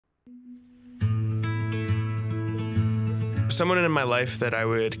Someone in my life that I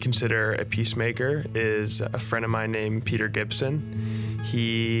would consider a peacemaker is a friend of mine named Peter Gibson.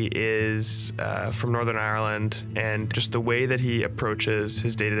 He is from Northern Ireland, and just the way that he approaches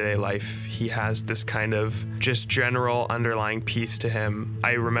his day-to-day life, he has this kind of just general underlying peace to him.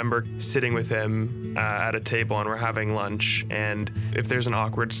 I remember sitting with him at a table and we're having lunch, and if there's an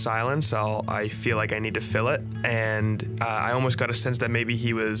awkward silence, I feel like I need to fill it, and I almost got a sense that maybe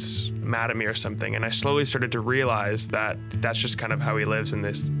he was mad at me or something, and I slowly started to realize that that's just kind of how he lives, in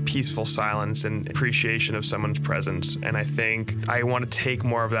this peaceful silence and appreciation of someone's presence. And I think I want to take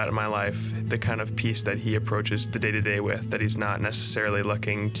more of that in my life, the kind of peace that he approaches the day-to-day with, that he's not necessarily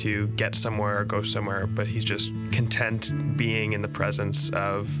looking to get somewhere or go somewhere, but he's just content being in the presence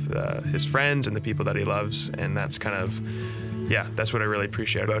of his friends and the people that he loves. And that's kind of, yeah, that's what I really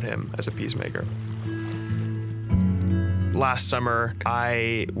appreciate about him as a peacemaker. Last summer,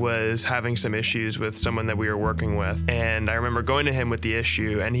 I was having some issues with someone that we were working with, and I remember going to him with the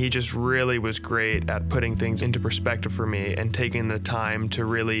issue, and he just really was great at putting things into perspective for me and taking the time to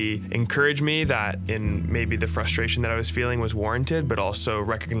really encourage me that in maybe the frustration that I was feeling was warranted, but also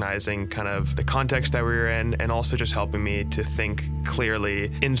recognizing kind of the context that we were in, and also just helping me to think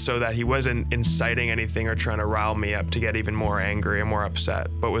clearly, and so that he wasn't inciting anything or trying to rile me up to get even more angry or more upset,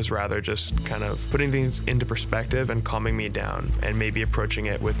 but was rather just kind of putting things into perspective and calming me down, and maybe approaching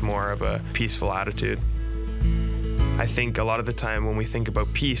it with more of a peaceful attitude. I think a lot of the time when we think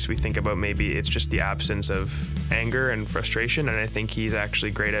about peace, we think about maybe it's just the absence of anger and frustration, and I think he's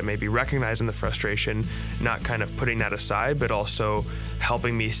actually great at maybe recognizing the frustration, not kind of putting that aside, but also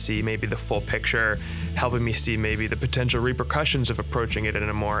helping me see maybe the full picture, helping me see maybe the potential repercussions of approaching it in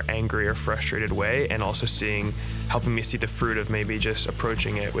a more angry or frustrated way, and also helping me see the fruit of maybe just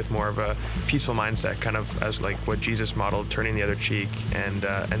approaching it with more of a peaceful mindset, kind of as like what Jesus modeled, turning the other cheek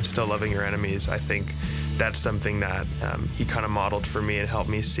and still loving your enemies. I think that's something that he kind of modeled for me and helped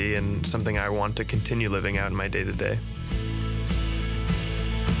me see, and something I want to continue living out in my day-to-day.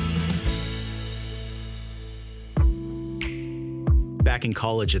 Back in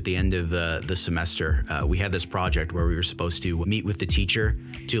college at the end of the semester, we had this project where we were supposed to meet with the teacher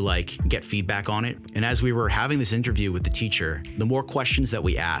to get feedback on it. And as we were having this interview with the teacher, the more questions that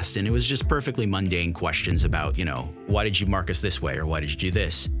we asked, and it was just perfectly mundane questions about, why did you mark us this way, or why did you do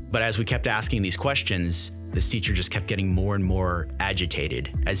this? But as we kept asking these questions, this teacher just kept getting more and more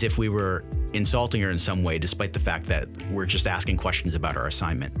agitated, as if we were insulting her in some way, despite the fact that we're just asking questions about our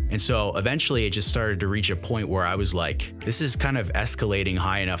assignment. And so eventually it just started to reach a point where I was like, this is kind of escalating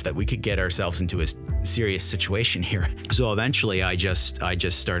high enough that we could get ourselves into a serious situation here. So eventually I just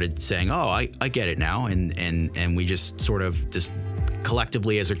started saying, oh, I get it now. And we just sort of just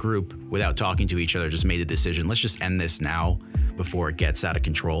collectively as a group, without talking to each other, just made the decision, let's just end this now before it gets out of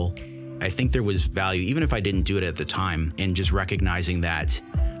control. I think there was value, even if I didn't do it at the time, in just recognizing that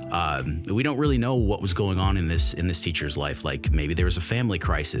we don't really know what was going on in this teacher's life. Like maybe there was a family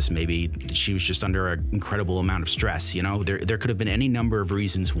crisis, maybe she was just under an incredible amount of stress. There could have been any number of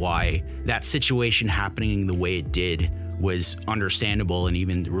reasons why that situation happening the way it did was understandable and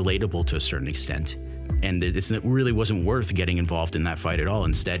even relatable to a certain extent. And it really wasn't worth getting involved in that fight at all.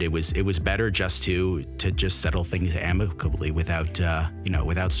 Instead, it was better just to just settle things amicably without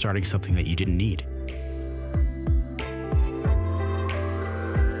without starting something that you didn't need.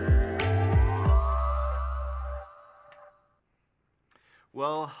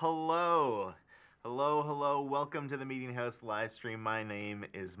 Well, hello. Welcome to the Meeting House live stream. My name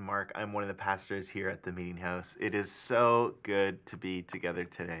is Mark. I'm one of the pastors here at the Meeting House. It is so good to be together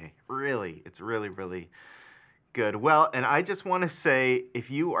today. Really, it's really, really good. Well, and I just want to say,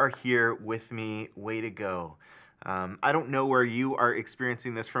 if you are here with me, way to go. I don't know where you are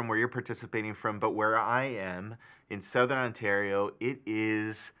experiencing this from, where you're participating from, but where I am in Southern Ontario, it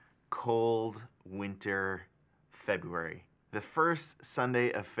is cold winter February. The first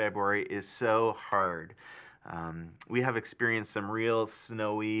Sunday of February is so hard. We have experienced some real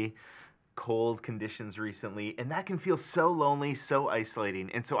snowy, cold conditions recently, and that can feel so lonely, so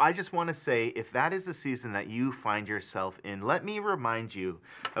isolating. And so I just want to say, if that is the season that you find yourself in, let me remind you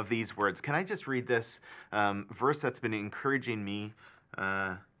of these words. Can I just read this verse that's been encouraging me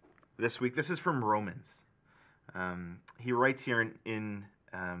this week? This is from Romans. He writes here in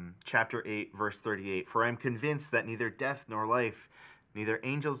chapter 8, verse 38, "For I am convinced that neither death nor life, neither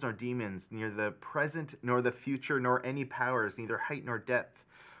angels nor demons, neither the present nor the future, nor any powers, neither height nor depth,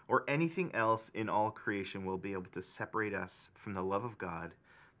 or anything else in all creation will be able to separate us from the love of God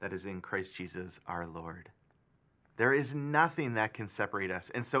that is in Christ Jesus our Lord." There is nothing that can separate us.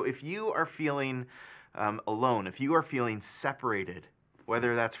 And so if you are feeling alone, if you are feeling separated,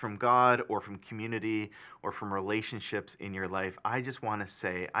 whether that's from God or from community or from relationships in your life, I just want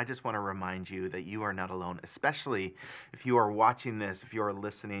to remind you that you are not alone, especially if you are watching this, if you are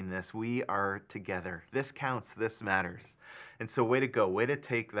listening this, we are together. This counts, this matters. And so way to go, way to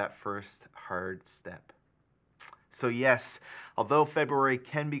take that first hard step. So yes, although February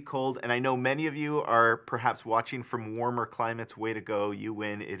can be cold, and I know many of you are perhaps watching from warmer climates, way to go, you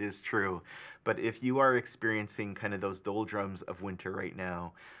win, it is true. But if you are experiencing kind of those doldrums of winter right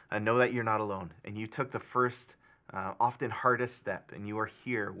now, know that you're not alone, and you took the first, often hardest step, and you are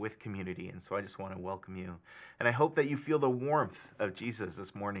here with community, and so I just want to welcome you. And I hope that you feel the warmth of Jesus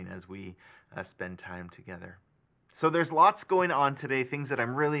this morning as we spend time together. So there's lots going on today, things that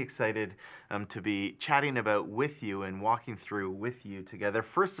I'm really excited to be chatting about with you and walking through with you together.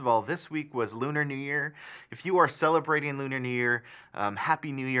 First of all, this week was Lunar New Year. If you are celebrating Lunar New Year,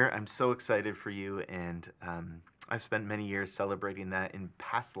 Happy New Year. I'm so excited for you, and I've spent many years celebrating that in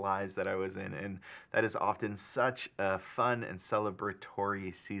past lives that I was in, and that is often such a fun and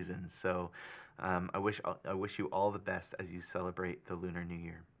celebratory season. So I wish you all the best as you celebrate the Lunar New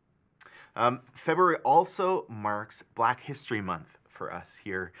Year. February also marks Black History Month for us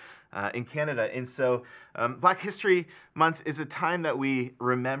here in Canada. And so Black History Month is a time that we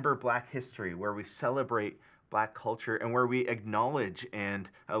remember Black history, where we celebrate Black culture and where we acknowledge and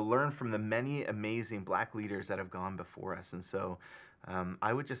learn from the many amazing Black leaders that have gone before us. And so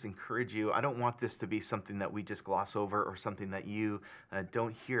I would just encourage you, I don't want this to be something that we just gloss over or something that you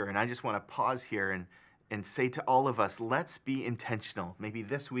don't hear. And I just want to pause here and say to all of us, let's be intentional. Maybe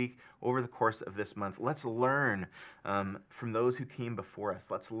this week, over the course of this month, let's learn from those who came before us.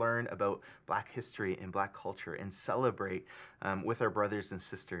 Let's learn about Black history and Black culture and celebrate with our brothers and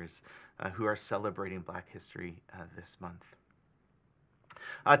sisters who are celebrating Black history this month.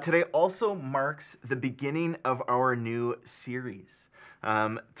 Today also marks the beginning of our new series.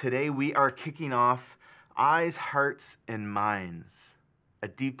 Today we are kicking off Eyes, Hearts, and Minds, a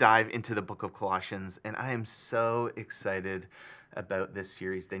deep dive into the book of Colossians, and I am so excited about this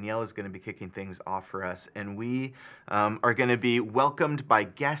series. Danielle is going to be kicking things off for us, and we are going to be welcomed by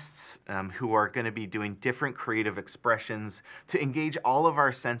guests who are going to be doing different creative expressions to engage all of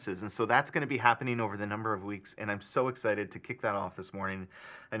our senses, and so that's going to be happening over the number of weeks, and I'm so excited to kick that off this morning.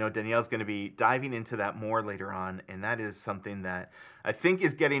 I know Danielle's going to be diving into that more later on, and that is something that I think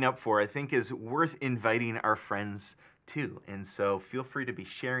is getting up for, I think is worth inviting our friends too. And so feel free to be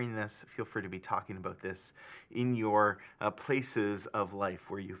sharing this, feel free to be talking about this in your places of life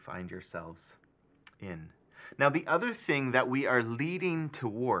where you find yourselves in. Now, the other thing that we are leading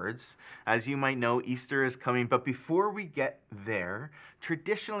towards, as you might know, Easter is coming, but before we get there,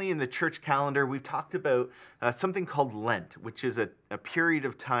 traditionally in the church calendar, we've talked about something called Lent, which is a period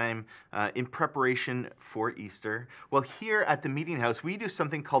of time in preparation for Easter. Well, here at the Meeting House, we do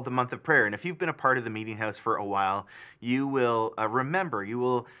something called the Month of Prayer, and if you've been a part of the Meeting House for a while, you will remember, you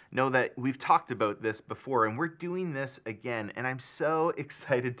will know that we've talked about this before, and we're doing this again, and I'm so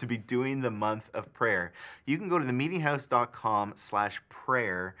excited to be doing the Month of Prayer. You can go to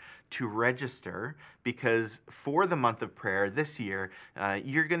themeetinghouse.com/prayer to register, because for the month of prayer this year,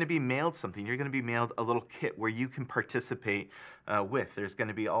 you're going to be mailed something. You're going to be mailed a little kit where you can participate with. There's going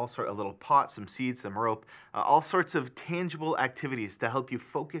to be all sorts of little pots, some seeds, some rope, all sorts of tangible activities to help you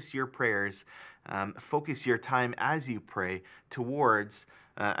focus your prayers, focus your time as you pray towards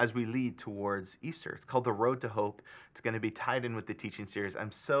as we lead towards Easter. It's called The Road to Hope. It's going to be tied in with the teaching series.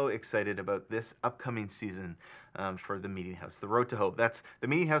 I'm so excited about this upcoming season for the Meeting House. The Road to Hope. That's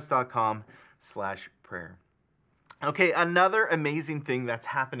themeetinghouse.com/prayer. Okay, another amazing thing that's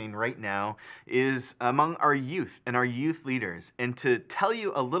happening right now is among our youth and our youth leaders. And to tell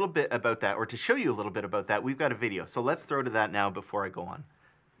you a little bit about that, or to show you a little bit about that, we've got a video. So let's throw to that now before I go on.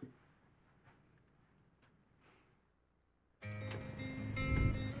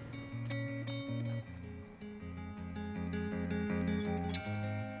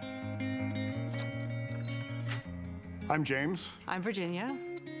 I'm James. I'm Virginia.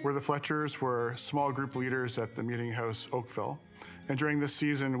 We're the Fletchers. We're small group leaders at the Meeting House Oakville. And during this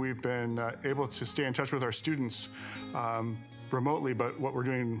season, we've been able to stay in touch with our students remotely, but what we're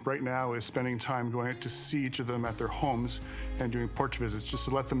doing right now is spending time going out to see each of them at their homes and doing porch visits, just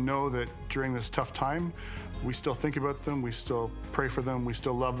to let them know that during this tough time, we still think about them, we still pray for them, we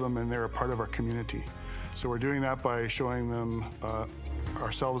still love them, and they're a part of our community. So we're doing that by showing them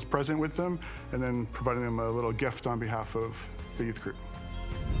ourselves present with them, and then providing them a little gift on behalf of the youth group.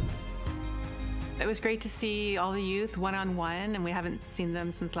 It was great to see all the youth one-on-one, and we haven't seen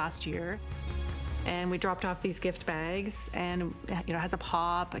them since last year. And we dropped off these gift bags, and it has a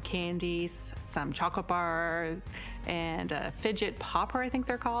pop, a candy, some chocolate bar, and a fidget popper, I think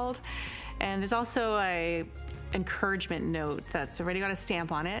they're called. And there's also a encouragement note that's already got a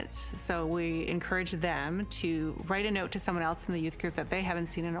stamp on it. So we encourage them to write a note to someone else in the youth group that they haven't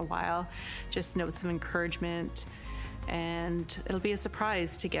seen in a while, just notes of encouragement, and it'll be a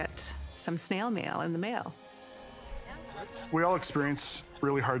surprise to get some snail mail in the mail. We all experience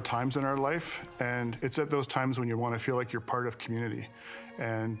really hard times in our life, and it's at those times when you want to feel like you're part of community.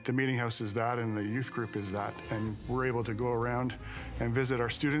 And the meeting house is that, and the youth group is that. And we're able to go around and visit our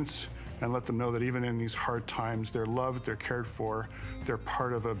students and let them know that even in these hard times, they're loved, they're cared for, they're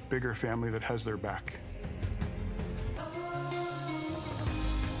part of a bigger family that has their back.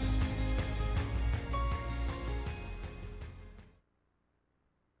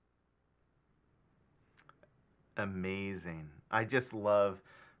 Amazing. I just love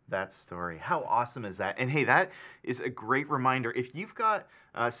that story. How awesome is that? And hey, that is a great reminder. If you've got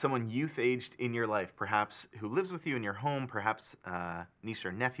someone youth-aged in your life, perhaps who lives with you in your home, perhaps niece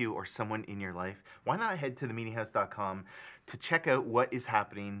or nephew or someone in your life, why not head to themeetinghouse.com to check out what is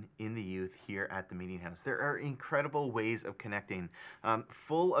happening in the youth here at the Meeting House. There are incredible ways of connecting,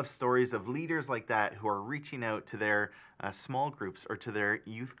 full of stories of leaders like that who are reaching out to their small groups or to their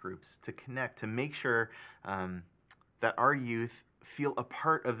youth groups to connect, to make sure that our youth feel a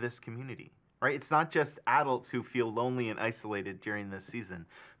part of this community, right? It's not just adults who feel lonely and isolated during this season,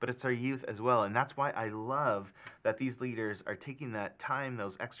 but it's our youth as well. And that's why I love that these leaders are taking that time,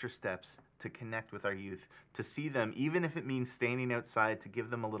 those extra steps to connect with our youth, to see them, even if it means standing outside, to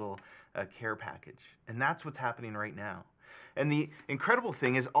give them a little care package. And that's what's happening right now. And the incredible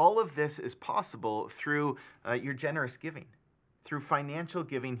thing is all of this is possible through your generous giving. Through financial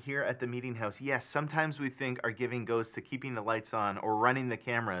giving here at the Meeting House. Yes, sometimes we think our giving goes to keeping the lights on or running the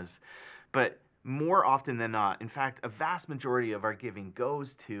cameras, but more often than not, in fact, a vast majority of our giving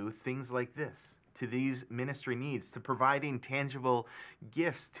goes to things like this, to these ministry needs, to providing tangible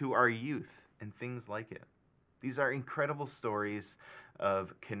gifts to our youth and things like it. These are incredible stories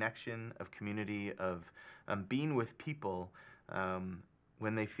of connection, of community, of being with people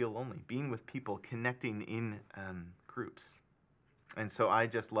when they feel lonely, being with people, connecting in groups. And so I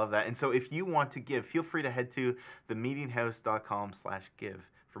just love that. And so if you want to give, feel free to head to themeetinghouse.com/give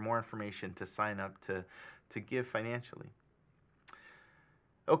for more information to sign up to give financially.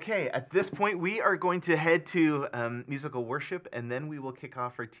 Okay, at this point, we are going to head to musical worship, and then we will kick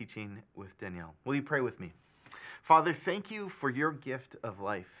off our teaching with Danielle. Will you pray with me? Father, thank you for your gift of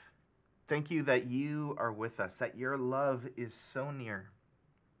life. Thank you that you are with us, that your love is so near.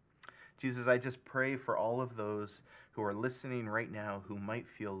 Jesus, I just pray for all of those who are listening right now who might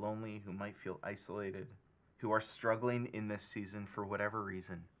feel lonely, who might feel isolated, who are struggling in this season for whatever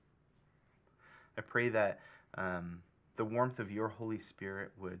reason. I pray that the warmth of your Holy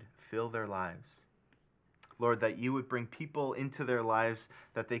Spirit would fill their lives. Lord, that you would bring people into their lives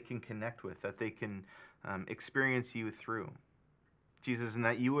that they can connect with, that they can experience you through. Jesus, and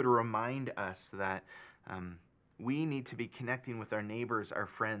that you would remind us that we need to be connecting with our neighbors, our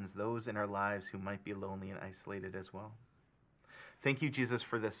friends, those in our lives who might be lonely and isolated as well. Thank you, Jesus,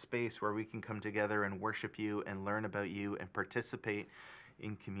 for this space where we can come together and worship you and learn about you and participate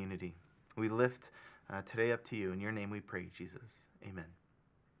in community. We lift today up to you. In your name we pray, Jesus. Amen.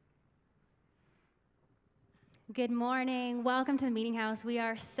 Good morning. Welcome to the Meeting House. We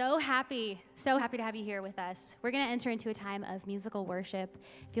are so happy to have you here with us. We're going to enter into a time of musical worship.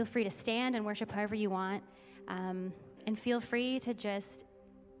 Feel free to stand and worship however you want. And feel free to just,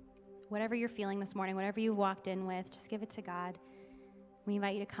 whatever you're feeling this morning, whatever you walked in with, just give it to God. We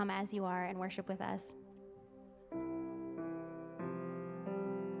invite you to come as you are and worship with us.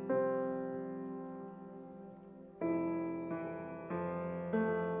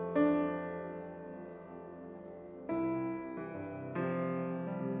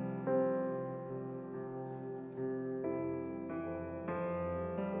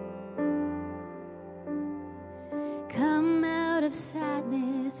 Come out of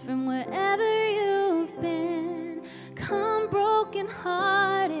sadness from wherever you've been. Come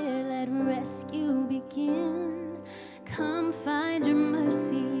broken-hearted, let rescue begin. Come find your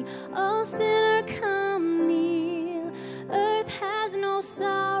mercy, oh sinner, come kneel. Earth has no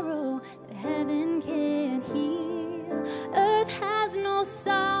sorrow that heaven can't heal. Earth has no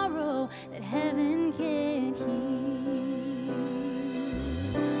sorrow that heaven can't heal.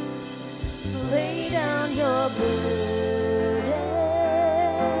 So lay down your burdens,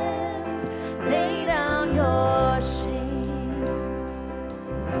 lay down your shame.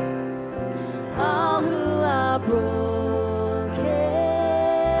 All who are broken,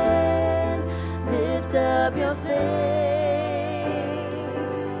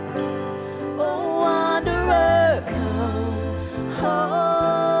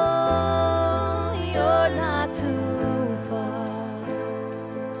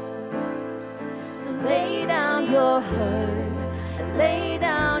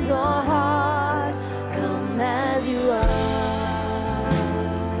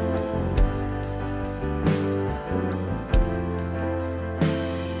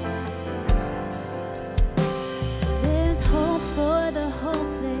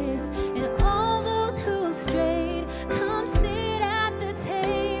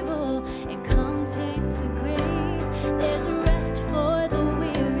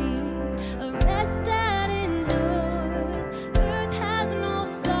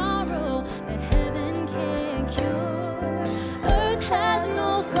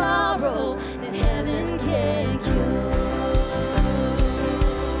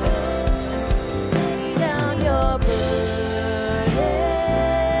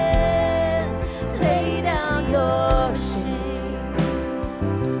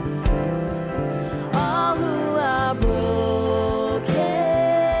 All who are broken,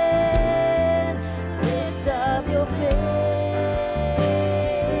 lift up your faith.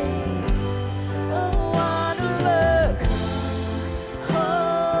 Oh, wanderer, come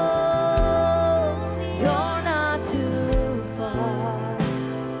home. You're not too far.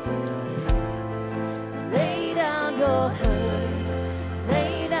 Lay down your hurt,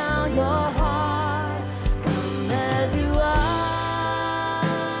 lay down your heart. Come as you are.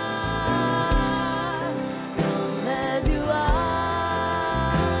 Come as you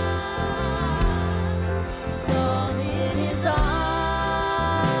are. Fall in His arms.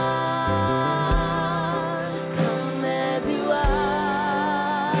 Come as you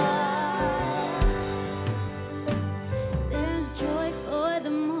are. There's joy for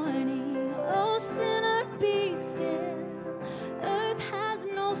the morning. Oh, sinner, be still. Earth has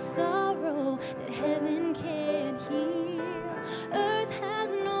no sorrow that heaven can't heal. Earth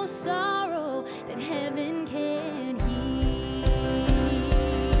has no sorrow that heaven can't heal.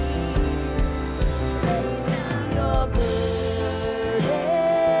 Lay down your burdens.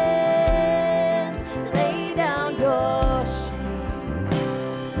 Lay down your shame.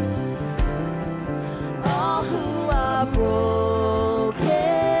 All who are broken,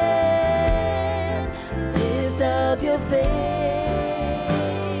 lift up your faith.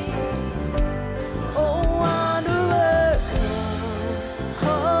 Oh, wanderer, come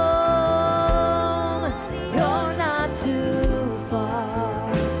home. You're not too far.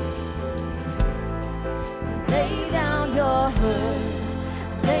 So lay down your hurt,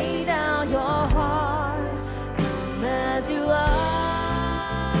 lay down your heart. Come as you are.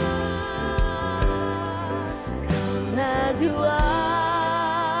 Come as you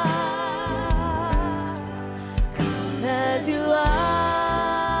are. Come as you are.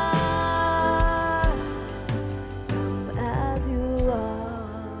 Come as you are.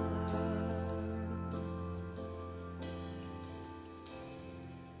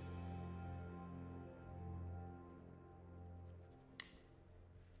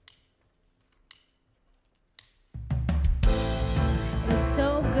 It's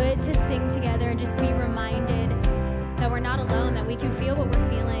so good to sing together and just be reminded that we're not alone, that we can feel what we're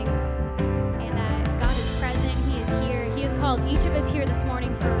feeling, and that God is present. He is here. He has called each of us here this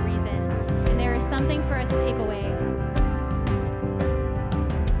morning for a reason, and there is something for us to take away.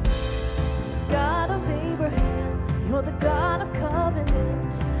 God of Abraham, you're the God of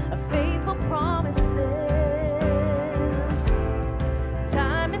covenant, of faithful promises.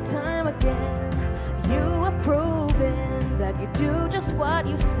 Time and time again, you have proven that you do just what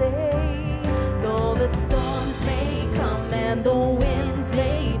you say. Though the storms may come and the winds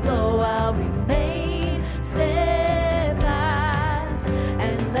may blow, I'll remain steadfast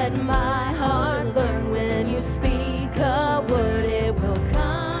and let my heart learn when you speak a word, it will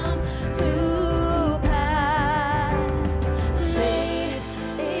come to pass. Great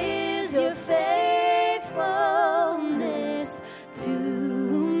is your faithfulness to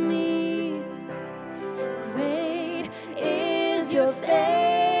me. Great is your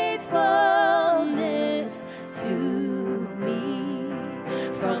faithfulness to me.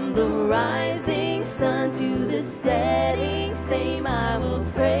 From the rising sun to the setting same, I will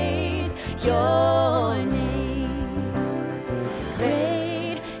praise your name.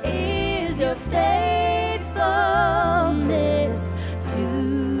 Great is your faithfulness to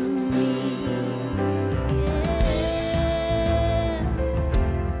me. Yeah.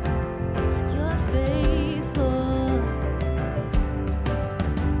 You're faithful.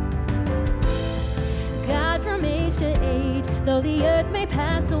 God, from age to age, though the earth may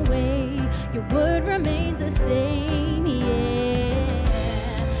pass away, your word remains the same, yeah.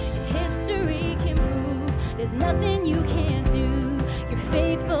 And history can prove there's nothing you can't do. You're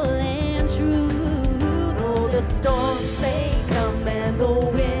faithful and true. Though the storms may come and the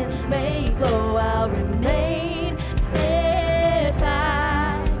winds may blow, I'll remain steadfast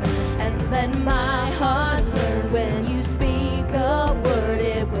and let my heart learn when you speak a word,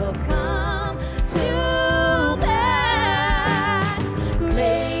 it will come to pass.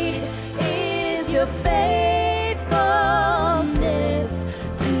 Great is your faithfulness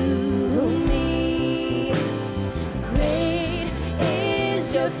to me. Great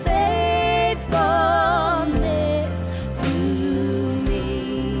is your faithfulness to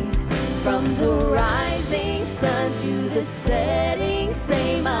me. From the rising sun to the setting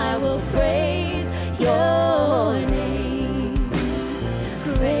same, I will praise your name.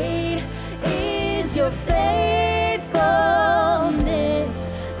 Great is your faithfulness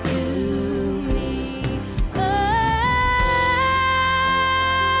to me. Oh,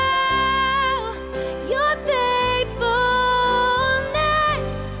 your faithfulness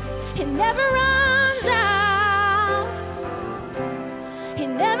never runs out. He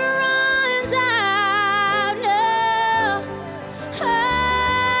never runs out, no. Oh,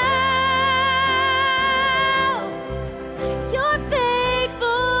 your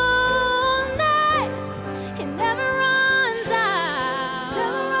faithfulness, it never runs out.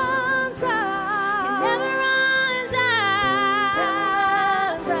 Never runs out. It never runs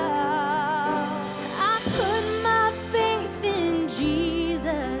out. I put my faith in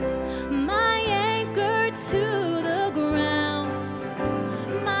Jesus, my anchor to the ground,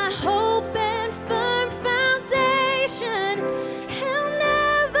 my hope and firm foundation. He'll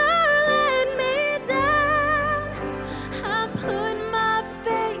never let me down. I put my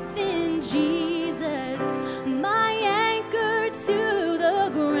faith in Jesus, my anchor to the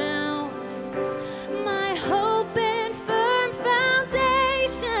ground, my hope and firm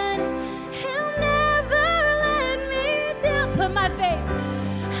foundation. He'll never let me down. Put my faith.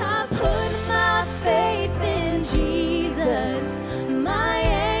 I put my faith in Jesus, my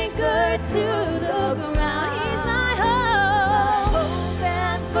anchor to the ground. He's my hope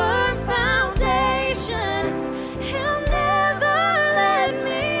and firm foundation. He'll never let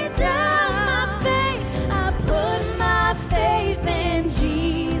me down. My faith, I put my faith in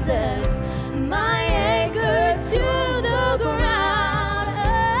Jesus, my anchor to the ground.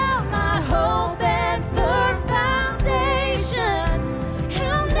 Oh, my hope and firm foundation.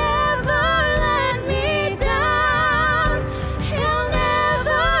 He'll never let me down. He'll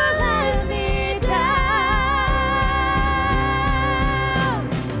never let me down.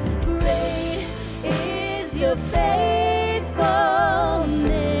 Great is your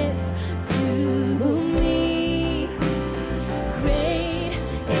faithfulness to me. Great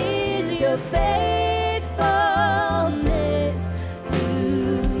is your faithfulness to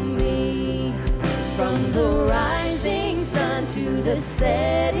me. From the rising sun to the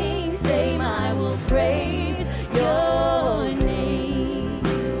setting same, I will praise your name.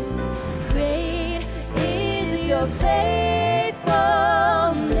 Great is your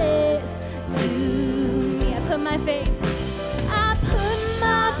faithfulness to me. I put my faith. I put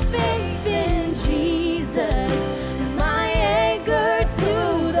my faith in Jesus, my anchor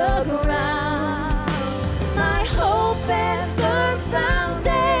to the ground, my hope and firm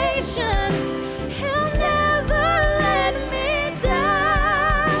foundation. He'll never let me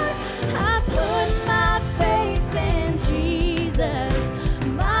down. I put my faith in Jesus,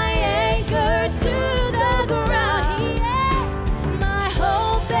 my anchor to the ground. He is my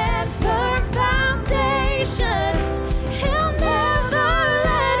hope and firm foundation. He'll never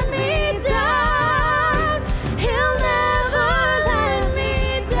let me down. He'll never let me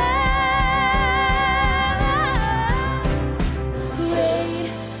down. Great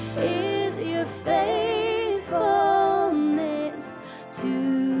is your faithfulness to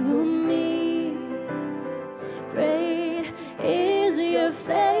me. Great is your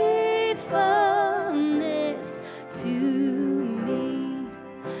faithfulness to me.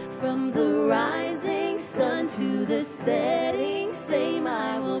 From the rising sun to the setting same,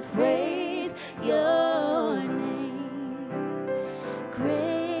 I will praise your name.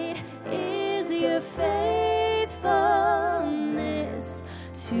 Great is your faithfulness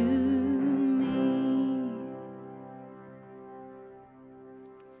to me.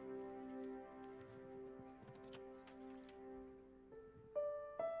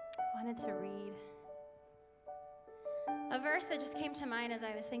 Wanted to read a verse that just came to mind as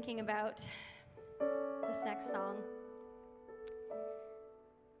I was thinking about this next song.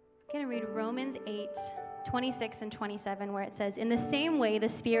 I'm going to read Romans 8:26 and 27, where it says, "In the same way the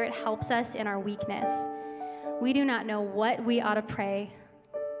Spirit helps us in our weakness. We do not know what we ought to pray,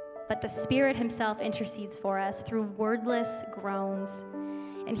 but the Spirit himself intercedes for us through wordless groans.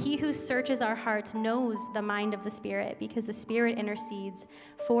 And he who searches our hearts knows the mind of the Spirit, because the Spirit intercedes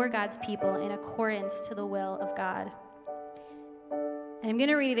for God's people in accordance to the will of God." And I'm going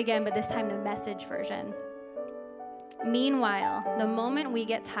to read it again, but this time the Message version. "Meanwhile, the moment we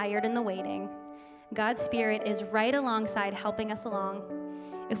get tired in the waiting, God's Spirit is right alongside helping us along.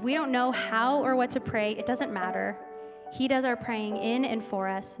 If we don't know how or what to pray, it doesn't matter. He does our praying in and for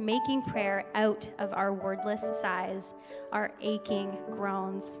us, making prayer out of our wordless sighs, our aching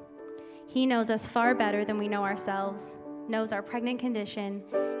groans. He knows us far better than we know ourselves, knows our pregnant condition,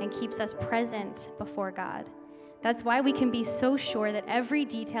 and keeps us present before God. That's why we can be so sure that every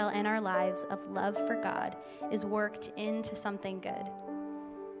detail in our lives of love for God is worked into something good."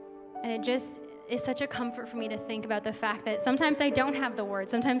 And it just is such a comfort for me to think about the fact that sometimes I don't have the words.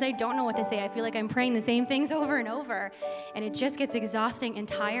 Sometimes I don't know what to say. I feel like I'm praying the same things over and over. And it just gets exhausting and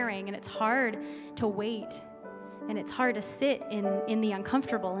tiring, and it's hard to wait. And it's hard to sit in the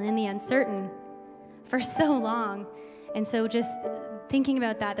uncomfortable and in the uncertain for so long. And so just thinking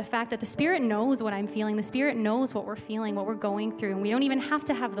about that, the fact that the Spirit knows what I'm feeling, the Spirit knows what we're feeling, what we're going through, and we don't even have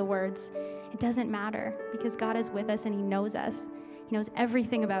to have the words. It doesn't matter because God is with us and He knows us. He knows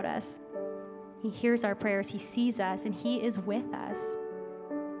everything about us. He hears our prayers, He sees us, and He is with us.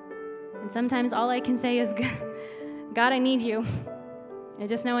 And sometimes all I can say is, God, I need you. I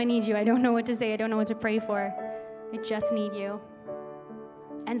just know I need you. I don't know what to say. I don't know what to pray for. I just need you.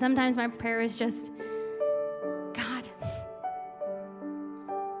 And sometimes my prayer is just, God.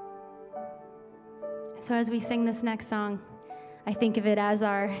 So as we sing this next song, I think of it as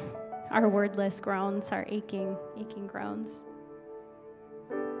our wordless groans, our aching groans.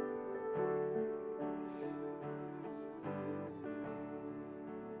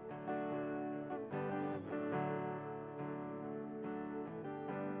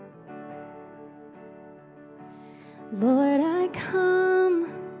 Lord, I come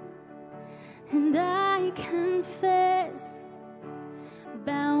and I confess,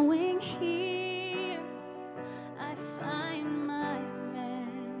 bowing here, I find my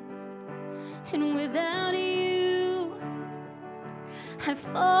rest. And without you, I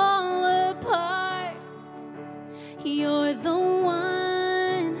fall apart. You're the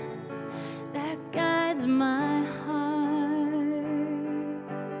one that guides my heart.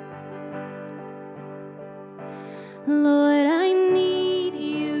 Lord, I need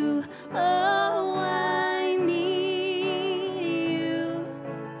you. Oh, I need you.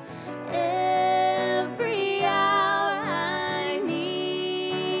 Every hour I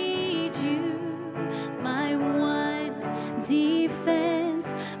need you. My one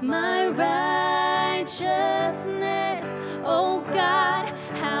defense, my righteousness. Oh God,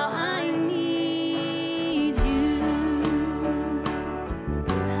 how I need you.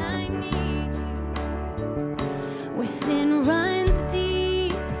 I need you. Where sin runs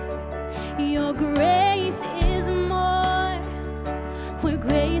deep, your grace is more. Where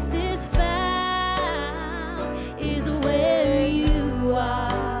grace is found is where you are.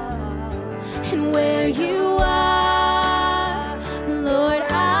 And where you are, Lord,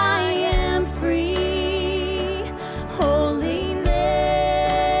 I am free. Holiness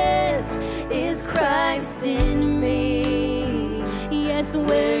is Christ in me. Yes,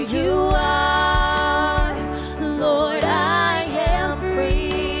 where you are, Lord, I am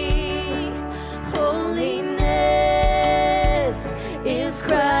free. Holiness is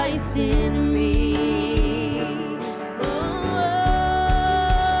Christ in me. Oh,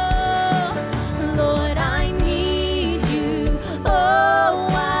 Lord, I need you. Oh,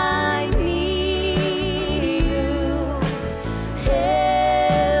 I need you.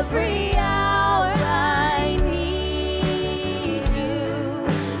 Every hour I need you.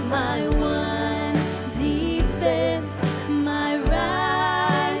 My one defense, my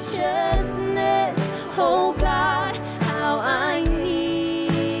righteousness. Oh God, how I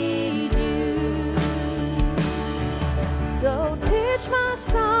need you. So teach my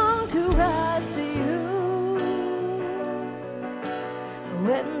song to rise to you.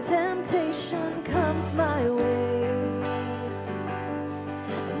 When temptation comes my way,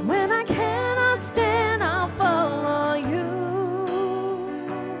 and when I cannot stand, I'll follow you.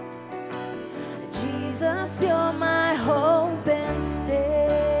 Jesus, you're my hope and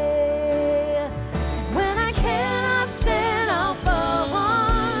stay. When I cannot stand, I'll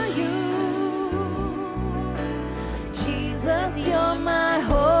follow you. Jesus, you're my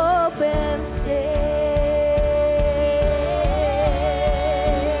hope and stay.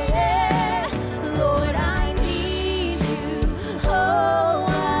 Lord, I need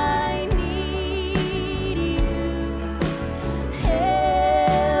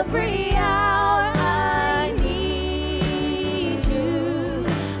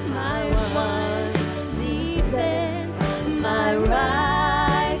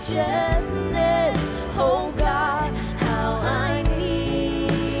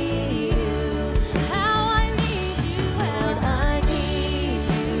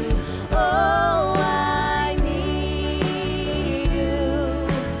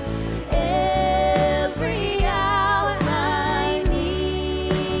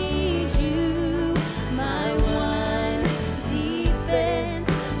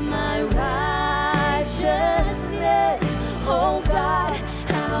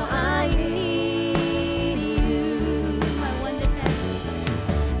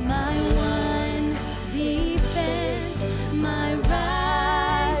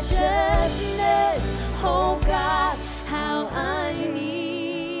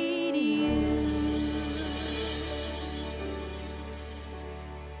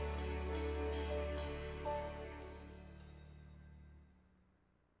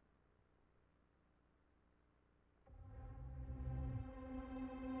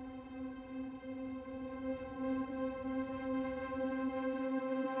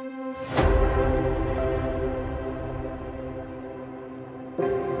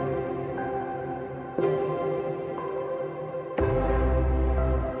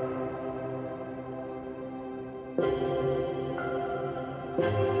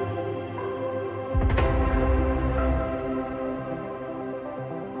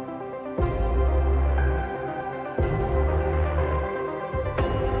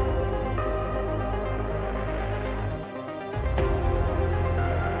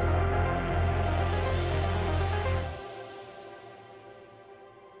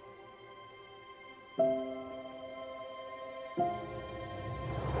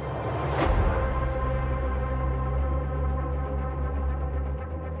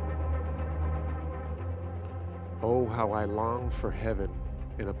how I long for heaven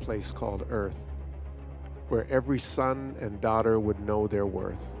in a place called earth, where every son and daughter would know their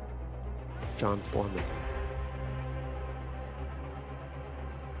worth. John Foreman.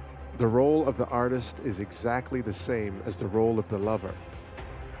 The role of the artist is exactly the same as the role of the lover.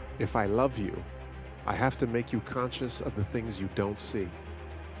 If I love you, I have to make you conscious of the things you don't see.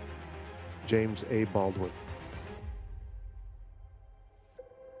 James A. Baldwin.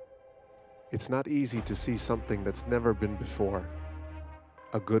 It's not easy to see something that's never been before.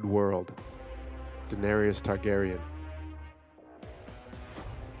 A good world. Daenerys Targaryen.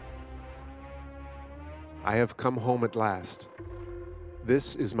 I have come home at last.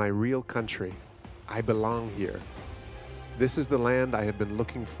 This is my real country. I belong here. This is the land I have been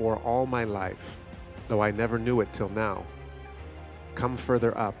looking for all my life, though I never knew it till now. Come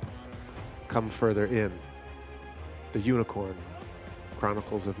further up. Come further in. The Unicorn.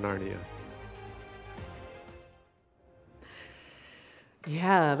 Chronicles of Narnia.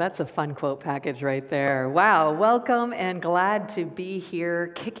 Yeah, that's a fun quote package right there. Wow, welcome and glad to be here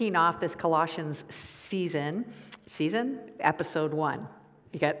kicking off this Colossians season, episode 1.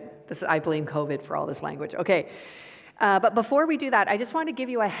 You get this? I blame COVID for all this language. Okay, but before we do that, I just want to give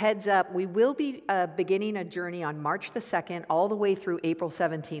you a heads up. We will be beginning a journey on March the 2nd all the way through April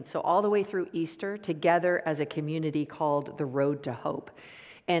 17th, so all the way through Easter together as a community called The Road to Hope.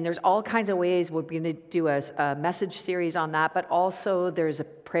 And there's all kinds of ways we're going to do a message series on that, but also there's a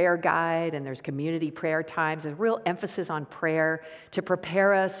prayer guide and there's community prayer times, a real emphasis on prayer to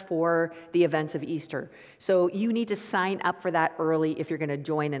prepare us for the events of Easter. So you need to sign up for that early if you're going to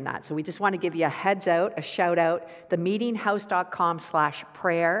join in that. So we just want to give you a heads out, a shout out,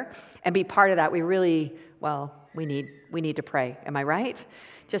 themeetinghouse.com/prayer, and be part of that. We really, we need to pray. Am I right?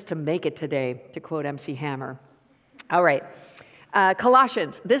 Just to make it today, to quote MC Hammer. All right.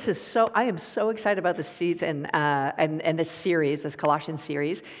 Colossians, I am so excited about this season and this series, this Colossians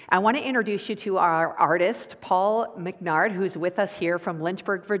series. I want to introduce you to our artist, Paul McNard, who's with us here from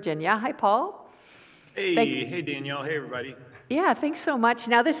Lynchburg, Virginia. Hi, Paul. Hey, Danielle. Hey, everybody. Yeah, thanks so much.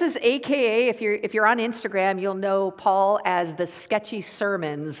 Now, this is AKA, if you're on Instagram, you'll know Paul as the Sketchy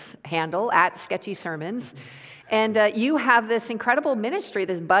Sermons handle, at Sketchy Sermons. And you have this incredible ministry,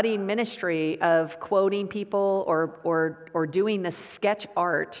 this budding ministry of quoting people or doing this sketch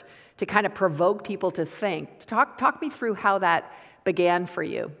art to kind of provoke people to think. Talk me through how that began for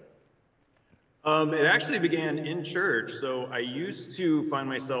you. It actually began in church. So I used to find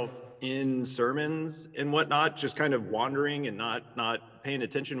myself in sermons and whatnot, just kind of wandering and not paying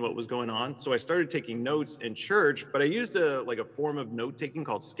attention to what was going on. So I started taking notes in church, but I used a form of note taking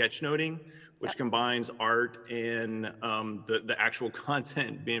called sketchnoting, which combines art and the actual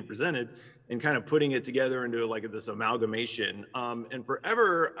content being presented and kind of putting it together into this amalgamation. And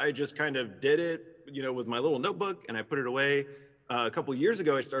forever, I just kind of did it, with my little notebook, and I put it away. A couple years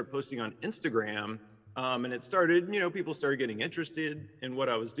ago, I started posting on Instagram, and it started, people started getting interested in what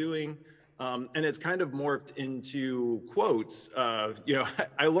I was doing. And it's kind of morphed into quotes.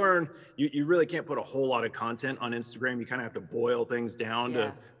 I learned you really can't put a whole lot of content on Instagram. You kind of have to boil things down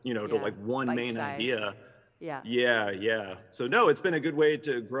to one main idea. Yeah. So no, it's been a good way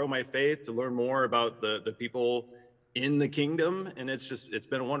to grow my faith, to learn more about the people in the kingdom. And it's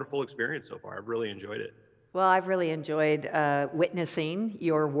been a wonderful experience so far. I've really enjoyed it. Well, I've really enjoyed witnessing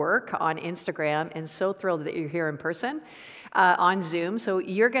your work on Instagram and so thrilled that you're here in person on Zoom. So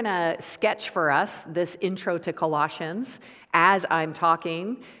you're going to sketch for us this intro to Colossians. As I'm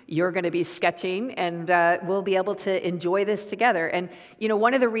talking, you're going to be sketching, and we'll be able to enjoy this together. And,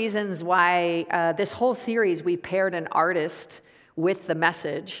 one of the reasons why this whole series we paired an artist with the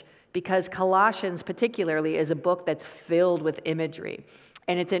message, because Colossians particularly is a book that's filled with imagery.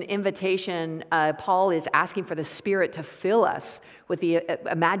 And it's an invitation. Paul is asking for the Spirit to fill us with the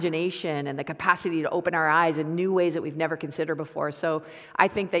imagination and the capacity to open our eyes in new ways that we've never considered before. So I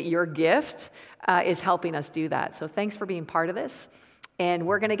think that your gift is helping us do that. So thanks for being part of this. And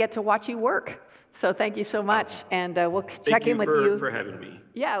we're going to get to watch you work. So thank you so much. And we'll check in with you. Thank you for having me.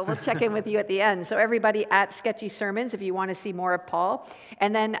 Yeah, we'll check in with you at the end. So everybody at Sketchy Sermons, if you want to see more of Paul.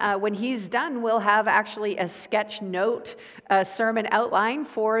 And then when he's done, we'll have actually a sketch note sermon outline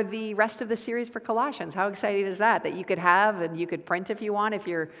for the rest of the series for Colossians. How exciting is that? That you could have and you could print if you want, if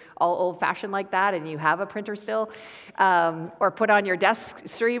you're all old-fashioned like that and you have a printer still. Or put on your desk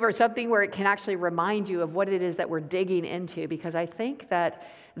stream or something where it can actually remind you of what it is that we're digging into. Because I think that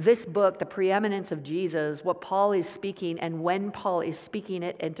this book, The Preeminence of Jesus, what Paul is speaking and when Paul is speaking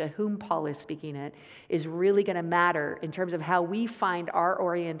it and to whom Paul is speaking it, is really going to matter in terms of how we find our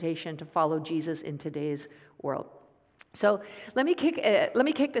orientation to follow Jesus in today's world. So let me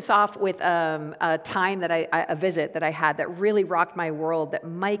kick this off with a time that a visit that I had that really rocked my world, that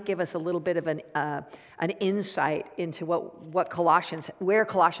might give us a little bit of an insight into where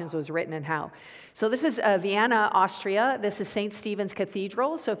Colossians was written and how. So this is Vienna, Austria. This is St. Stephen's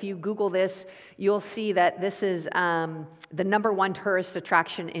Cathedral. So if you Google this, you'll see that this is the #1 tourist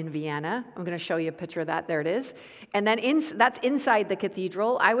attraction in Vienna. I'm going to show you a picture of that. There it is. And then that's inside the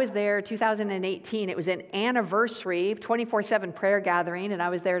cathedral. I was there 2018. It was an anniversary 24/7 prayer gathering, and I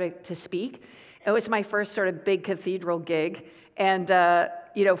was there to speak. It was my first sort of big cathedral gig, and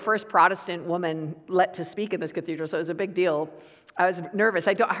first Protestant woman let to speak in this cathedral, so it was a big deal. I was nervous.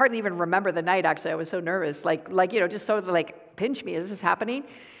 I hardly even remember the night, actually. I was so nervous, just sort of like, pinch me, is this happening?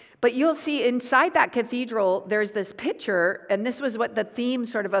 But you'll see inside that cathedral, there's this picture, and this was what the theme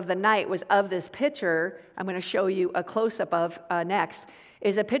sort of the night was of this picture. I'm going to show you a close-up of next,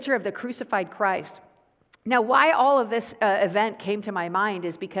 is a picture of the crucified Christ. Now, why all of this event came to my mind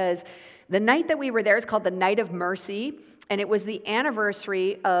is because the night that we were there is called the Night of Mercy, and it was the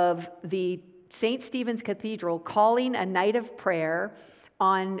anniversary of the St. Stephen's Cathedral calling a night of prayer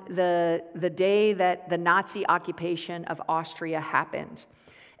on the day that the Nazi occupation of Austria happened.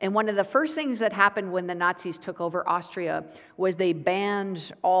 And one of the first things that happened when the Nazis took over Austria was they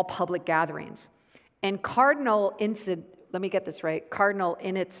banned all public gatherings. And Cardinal Initzer,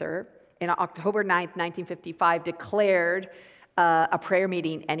 in October 9th, 1955, declared a prayer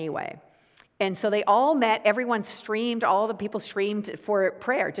meeting anyway. And so they all met, everyone streamed, all the people streamed for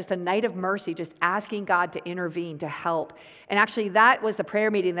prayer, just a night of mercy, just asking God to intervene, to help. And actually that was the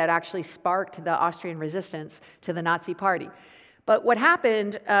prayer meeting that actually sparked the Austrian resistance to the Nazi party. But what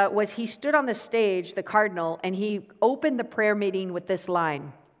happened was he stood on the stage, the cardinal, and he opened the prayer meeting with this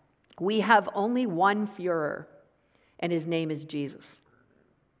line: "We have only one Führer, and his name is Jesus."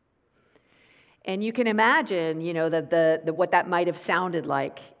 And you can imagine, what that might have sounded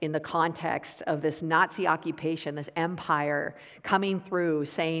like in the context of this Nazi occupation, this empire coming through,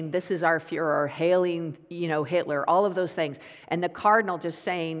 saying, "This is our Führer," hailing, Hitler, all of those things. And the cardinal just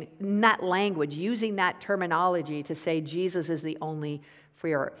saying in that language, using that terminology to say Jesus is the only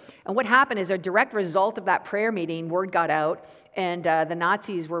Führer. And what happened is, a direct result of that prayer meeting, word got out, and the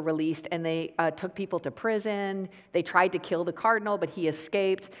Nazis were released, and they took people to prison. They tried to kill the cardinal, but he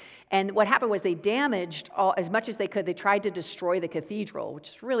escaped. And what happened was they damaged as much as they could. They tried to destroy the cathedral, which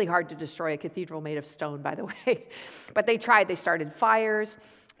is really hard to destroy, a cathedral made of stone, by the way. But they tried. They started fires.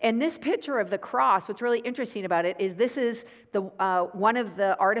 And this picture of the cross, what's really interesting about it is this is one of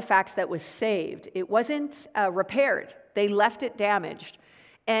the artifacts that was saved. It wasn't repaired. They left it damaged.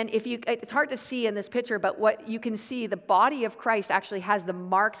 And it's hard to see in this picture, but what you can see, the body of Christ actually has the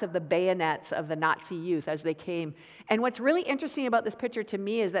marks of the bayonets of the Nazi youth as they came. And what's really interesting about this picture to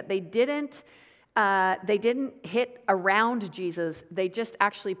me is that they didn't hit around Jesus, they just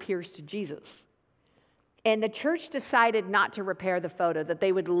actually pierced Jesus. And the church decided not to repair the photo, that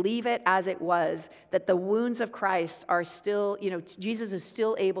they would leave it as it was, that the wounds of Christ are still, Jesus is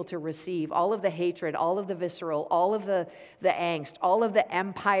still able to receive all of the hatred, all of the visceral, all of the angst, all of the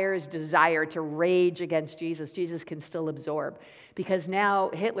empire's desire to rage against Jesus. Jesus can still absorb, because now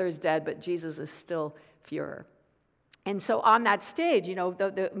Hitler's dead, but Jesus is still Führer. And so on that stage,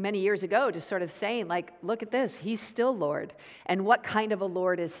 many years ago, just sort of saying, like, look at this, he's still Lord. And what kind of a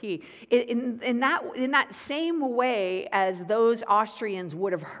Lord is he? In that same way as those Austrians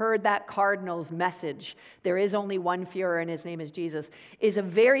would have heard that cardinal's message, there is only one Führer and his name is Jesus, is a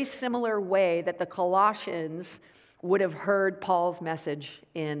very similar way that the Colossians would have heard Paul's message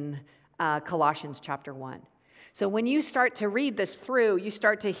in Colossians chapter 1. So when you start to read this through, you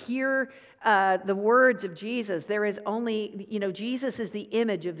start to hear the words of Jesus. There is only, Jesus is the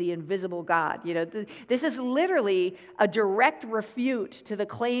image of the invisible God. This is literally a direct refute to the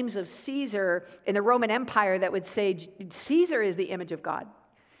claims of Caesar in the Roman Empire that would say Caesar is the image of God.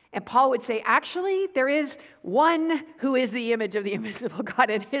 And Paul would say, actually, there is one who is the image of the invisible God,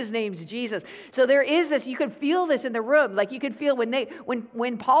 and his name's Jesus. So there is this, you could feel this in the room. Like you could feel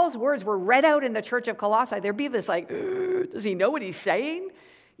when Paul's words were read out in the church of Colossae, there'd be this like, does he know what he's saying?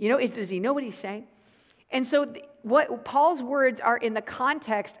 Does he know what he's saying? And so what Paul's words are in the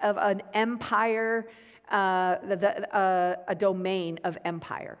context of an empire, a domain of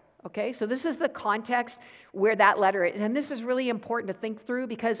empire. Okay, so this is the context where that letter is. And this is really important to think through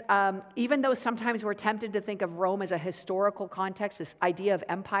because even though sometimes we're tempted to think of Rome as a historical context, this idea of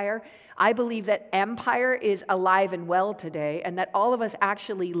empire, I believe that empire is alive and well today and that all of us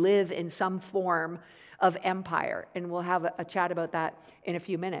actually live in some form of empire. And we'll have a chat about that in a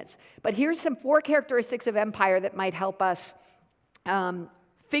few minutes. But here's some 4 characteristics of empire that might help us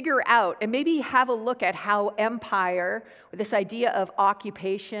figure out and maybe have a look at how empire, this idea of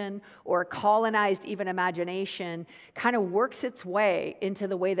occupation or colonized even imagination, kind of works its way into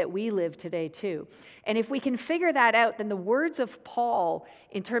the way that we live today too. And if we can figure that out, then the words of Paul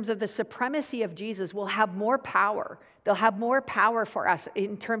in terms of the supremacy of Jesus will have more power. They'll have more power for us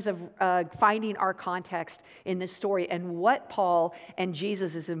in terms of finding our context in this story and what Paul and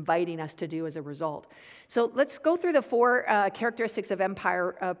Jesus is inviting us to do as a result. So let's go through the four characteristics of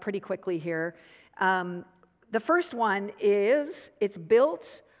empire pretty quickly here. The first one is it's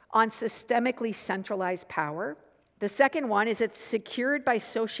built on systemically centralized power. The second one is it's secured by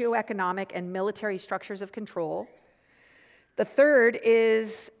socioeconomic and military structures of control. The third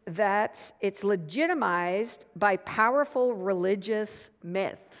is that it's legitimized by powerful religious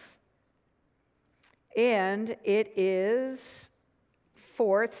myths. And it is,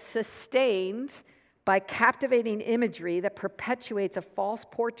 fourth, sustained by captivating imagery that perpetuates a false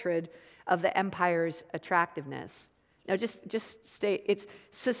portrait of the empire's attractiveness. Now, just stay. It's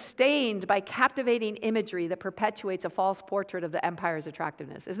sustained by captivating imagery that perpetuates a false portrait of the empire's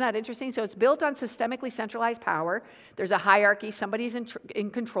attractiveness. Isn't that interesting? So it's built on systemically centralized power. There's a hierarchy. Somebody's in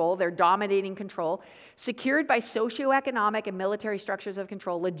control. They're dominating control. Secured by socioeconomic and military structures of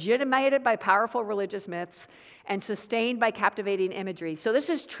control. Legitimated by powerful religious myths. And sustained by captivating imagery. So this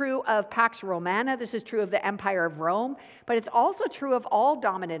is true of Pax Romana. This is true of the Empire of Rome. But it's also true of all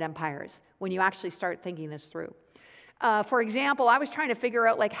dominant empires when you actually start thinking this through. For example, I was trying to figure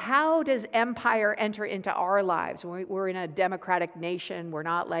out, like, how does empire enter into our lives? We're in a democratic nation. We're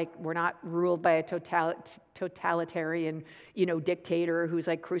not ruled by a totalitarian, dictator who's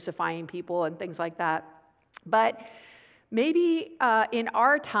like crucifying people and things like that. But maybe in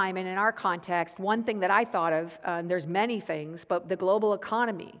our time and in our context, one thing that I thought of, and there's many things, but the global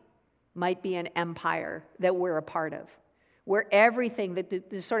economy might be an empire that we're a part of, where everything,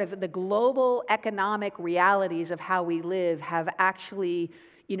 the sort of the global economic realities of how we live have actually,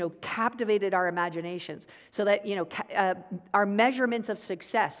 captivated our imaginations. So that, our measurements of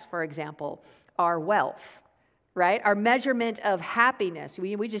success, for example, are wealth, right? Our measurement of happiness,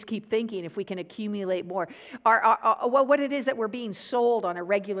 we just keep thinking if we can accumulate more. What it is that we're being sold on a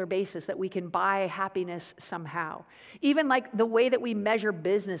regular basis, that we can buy happiness somehow. Even like the way that we measure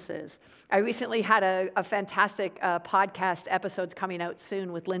businesses. I recently had a fantastic podcast episodes coming out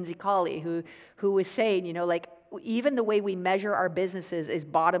soon with Lindsay Colley, who was saying, even the way we measure our businesses is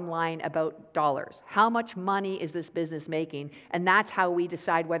bottom line about dollars. How much money is this business making? And that's how we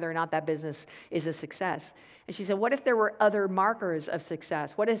decide whether or not that business is a success. And she said, what if there were other markers of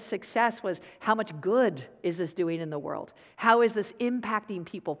success? What if success was how much good is this doing in the world? How is this impacting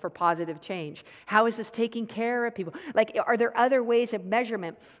people for positive change? How is this taking care of people? Like, are there other ways of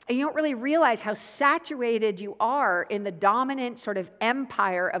measurement? And you don't really realize how saturated you are in the dominant sort of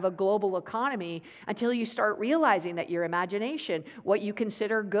empire of a global economy until you start realizing that your imagination, what you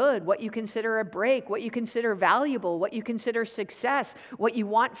consider good, what you consider a break, what you consider valuable, what you consider success, what you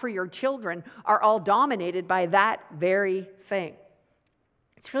want for your children are all dominated by that very thing.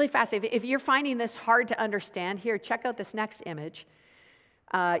 It's really fascinating. If you're finding this hard to understand here, check out this next image.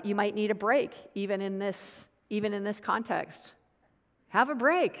 You might need a break, even in this context. Have a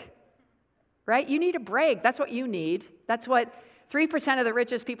break, right? You need a break. That's what you need. That's what 3% of the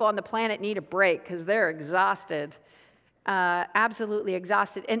richest people on the planet need, a break, because they're exhausted. Absolutely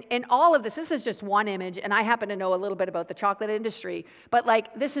exhausted. And all of this is just one image, and I happen to know a little bit about the chocolate industry,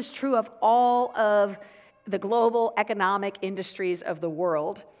 but this is true of all of the global economic industries of the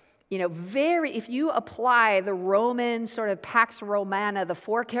world. If you apply the Roman sort of Pax Romana, the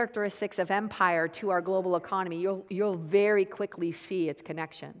four characteristics of empire to our global economy, you'll very quickly see its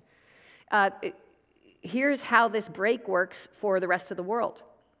connection. Here's how this break works for the rest of the world.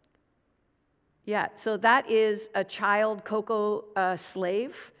 Yeah, so that is a child cocoa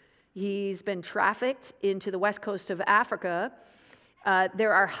slave. He's been trafficked into the west coast of Africa.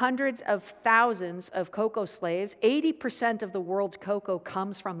 There are hundreds of thousands of cocoa slaves. 80% of the world's cocoa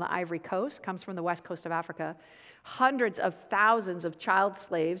comes from the Ivory Coast, comes from the west coast of Africa. Hundreds of thousands of child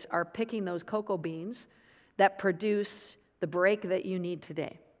slaves are picking those cocoa beans that produce the break that you need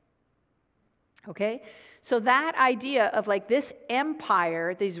today. Okay? So that idea of this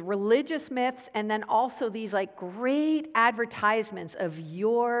empire, these religious myths, and then also these great advertisements of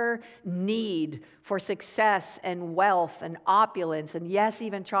your need for success and wealth and opulence, and yes,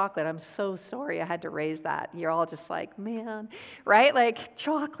 even chocolate. I'm so sorry I had to raise that. You're all just like, man, right?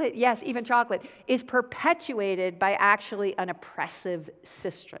 Chocolate, yes, even chocolate, is perpetuated by actually an oppressive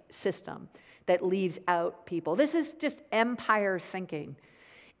system that leaves out people. This is just empire thinking.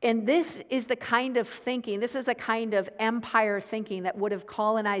 And this is the kind of thinking, this is the kind of empire thinking that would have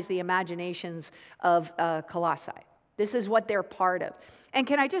colonized the imaginations of Colossae. This is what they're part of. And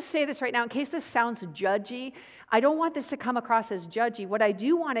can I just say this right now, in case this sounds judgy, I don't want this to come across as judgy. What I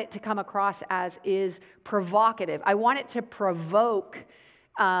do want it to come across as is provocative. I want it to provoke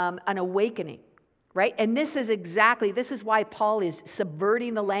an awakening. Right? And this is why Paul is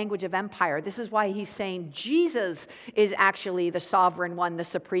subverting the language of empire. This is why he's saying Jesus is actually the sovereign one, the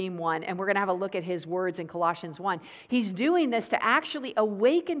supreme one. And we're going to have a look at his words in Colossians 1. He's doing this to actually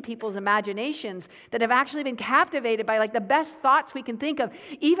awaken people's imaginations that have actually been captivated by like the best thoughts we can think of,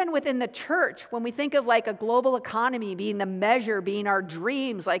 even within the church. When we think of like a global economy being the measure, being our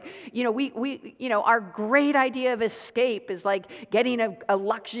dreams, like, our great idea of escape is like getting a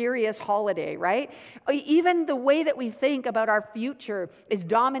luxurious holiday, right? Even the way that we think about our future is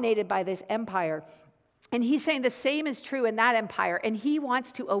dominated by this empire. And he's saying the same is true in that empire, and he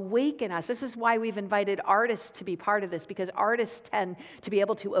wants to awaken us. This is why we've invited artists to be part of this, because artists tend to be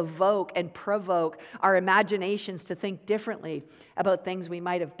able to evoke and provoke our imaginations to think differently about things we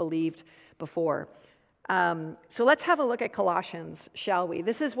might have believed before. So let's have a look at Colossians, shall we?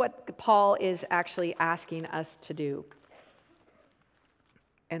 This is what Paul is actually asking us to do.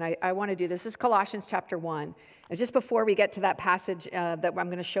 And I want to do this. This is Colossians chapter 1. And just before we get to that passage that I'm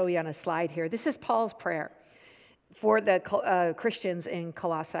going to show you on a slide here, this is Paul's prayer for the Christians in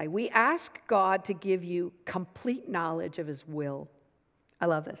Colossae. We ask God to give you complete knowledge of his will. I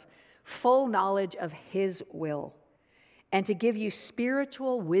love this. Full knowledge of his will. And to give you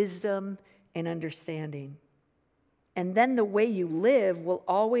spiritual wisdom and understanding. And then the way you live will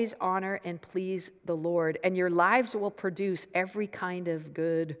always honor and please the Lord, and your lives will produce every kind of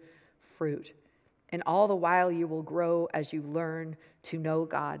good fruit. And all the while you will grow as you learn to know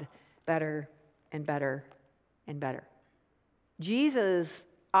God better and better and better. Jesus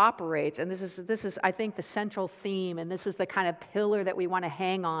operates, and this is I think the central theme, and this is the kind of pillar that we want to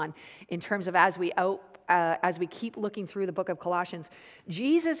hang on in terms of as we keep looking through the book of Colossians.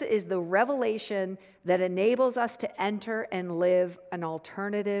 Jesus is the revelation that enables us to enter and live an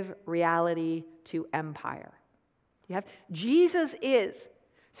alternative reality to empire. Jesus is.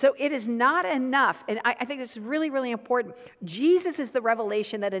 So it is not enough, and I think this is really, really important. Jesus is the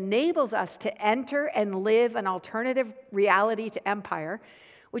revelation that enables us to enter and live an alternative reality to empire,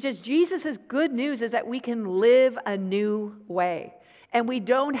 which is Jesus' good news is that we can live a new way. And we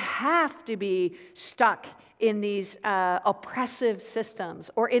don't have to be stuck in these oppressive systems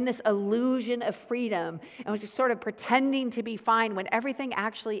or in this illusion of freedom and we're just sort of pretending to be fine when everything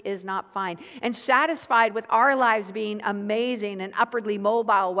actually is not fine, and satisfied with our lives being amazing and upwardly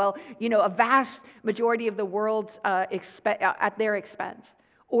mobile while, a vast majority of the world's at their expense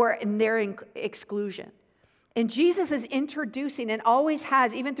or in their exclusion. And Jesus is introducing, and always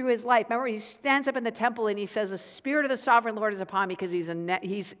has, even through his life. Remember, he stands up in the temple and he says, "The Spirit of the Sovereign Lord is upon me because he's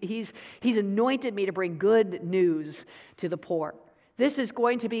anointed me to bring good news to the poor." This is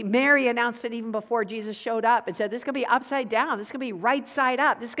going to be, Mary announced it even before Jesus showed up and said, this is going to be upside down. This is going to be right side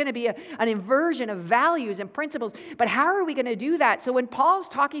up. This is going to be an inversion of values and principles. But how are we going to do that? So when Paul's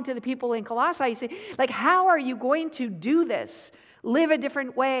talking to the people in Colossae, he says, how are you going to do this? Live a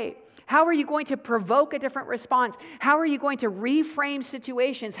different way. How are you going to provoke a different response? How are you going to reframe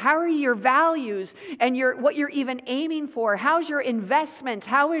situations? How are your values and what you're even aiming for? How's your investments?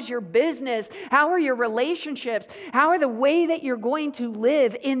 How is your business? How are your relationships? How are the way that you're going to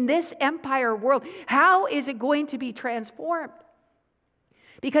live in this empire world? How is it going to be transformed?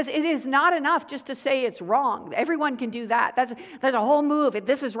 Because it is not enough just to say it's wrong. Everyone can do that. There's a whole move.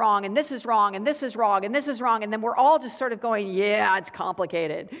 This is wrong, and this is wrong, and this is wrong, and this is wrong. And then we're all just sort of going, yeah, it's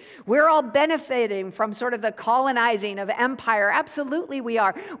complicated. We're all benefiting from sort of the colonizing of empire. Absolutely we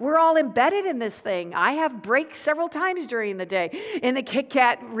are. We're all embedded in this thing. I have breaks several times during the day in the Kit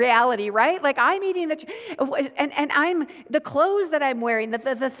Kat reality, right? I'm eating and I'm the clothes that I'm wearing,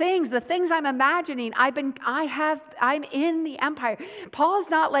 the things I'm imagining. I'm in the empire.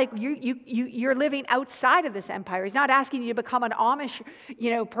 Paul's not like you're living outside of this empire. He's not asking you to become an Amish,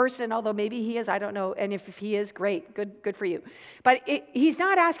 person, although maybe he is, I don't know. And if he is, great, good for you. But he's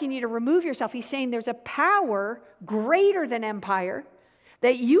not asking you to remove yourself. He's saying there's a power greater than empire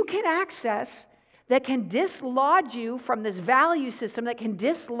that you can access that can dislodge you from this value system, that can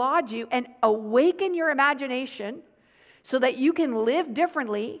dislodge you and awaken your imagination so that you can live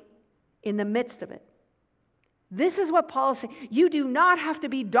differently in the midst of it. This is what Paul is saying. You do not have to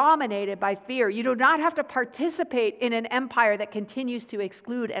be dominated by fear. You do not have to participate in an empire that continues to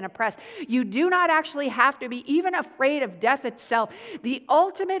exclude and oppress. You do not actually have to be even afraid of death itself. The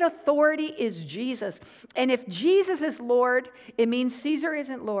ultimate authority is Jesus. And if Jesus is Lord, it means Caesar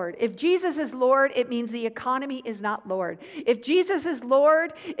isn't Lord. If Jesus is Lord, it means the economy is not Lord. If Jesus is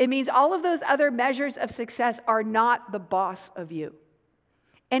Lord, it means all of those other measures of success are not the boss of you.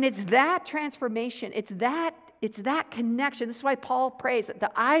 And it's that transformation, it's that connection. This is why Paul prays that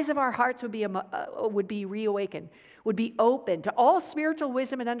the eyes of our hearts would be reawakened, would be open to all spiritual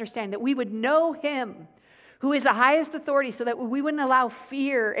wisdom and understanding, that we would know him who is the highest authority, so that we wouldn't allow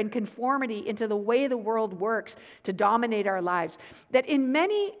fear and conformity into the way the world works to dominate our lives. That in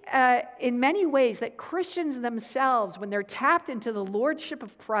many ways, that Christians themselves, when they're tapped into the lordship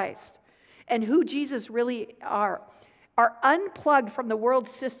of Christ and who Jesus really are unplugged from the world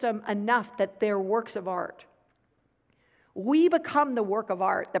system enough that they're works of art. We become the work of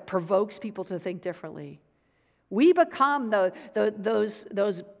art that provokes people to think differently. We become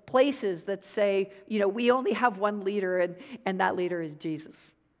those places that say, we only have one leader, and that leader is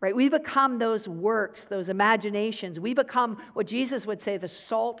Jesus. Right? We become those works, those imaginations. We become what Jesus would say, the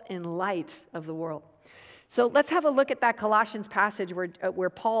salt and light of the world. So let's have a look at that Colossians passage where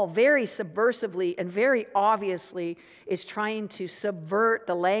Paul very subversively and very obviously is trying to subvert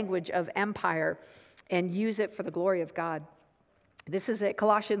the language of empire and use it for the glory of God. This is at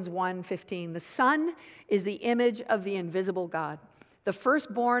Colossians 1:15. The Son is the image of the invisible God, the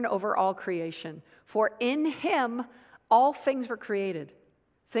firstborn over all creation. For in him all things were created,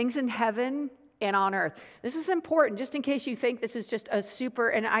 things in heaven and on earth. This is important, just in case you think this is just a super,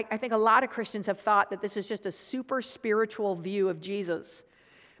 and I think a lot of Christians have thought that this is just a super spiritual view of Jesus.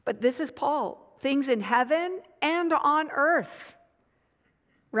 But this is Paul, things in heaven and on earth.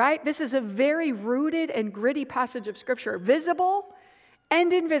 Right? This is a very rooted and gritty passage of Scripture, visible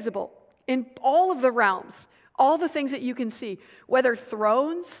and invisible, in all of the realms, all the things that you can see. Whether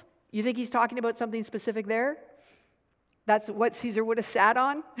thrones, you think he's talking about something specific there? That's what Caesar would have sat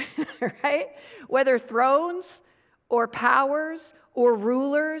on, right? Whether thrones or powers or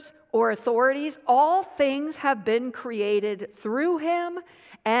rulers or authorities, all things have been created through him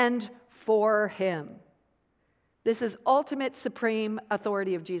and for him. This is ultimate supreme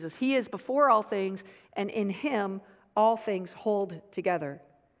authority of Jesus. He is before all things, and in him all things hold together.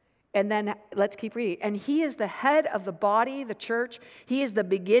 And then let's keep reading. And he is the head of the body, the church. He is the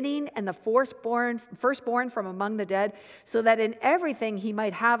beginning and the firstborn from among the dead, so that in everything he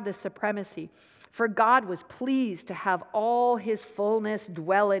might have the supremacy. For God was pleased to have all his fullness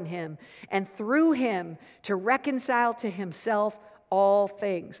dwell in him, and through him to reconcile to himself all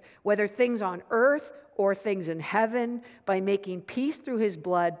things, whether things on earth or things in heaven, by making peace through his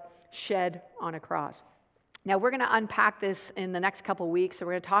blood shed on a cross. Now, we're going to unpack this in the next couple weeks. So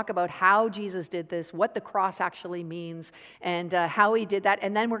we're going to talk about how Jesus did this, what the cross actually means, and how he did that.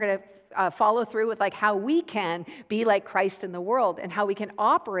 And then we're going to follow through with how we can be like Christ in the world, and how we can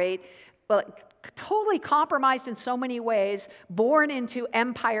operate, totally compromised in so many ways, born into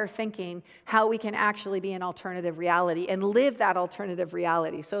empire thinking, how we can actually be an alternative reality and live that alternative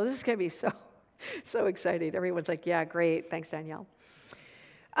reality. So this is going to be so exciting. Everyone's like, yeah, great. Thanks, Danielle.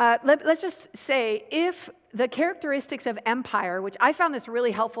 Let's just say, if the characteristics of empire, which I found this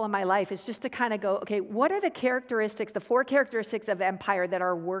really helpful in my life, is just to kind of go, okay, what are the characteristics, the 4 characteristics of empire that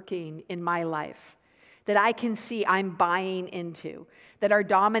are working in my life, that I can see I'm buying into, that are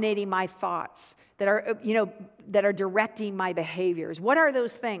dominating my thoughts, that are directing my behaviors? What are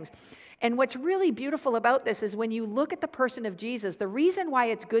those things? And what's really beautiful about this is when you look at the person of Jesus, the reason why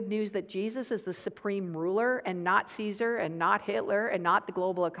it's good news that Jesus is the supreme ruler and not Caesar and not Hitler and not the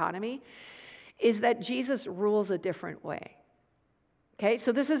global economy is that Jesus rules a different way. Okay,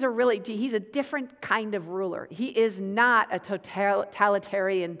 so this is he's a different kind of ruler. He is not a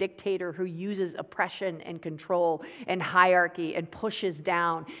totalitarian dictator who uses oppression and control and hierarchy and pushes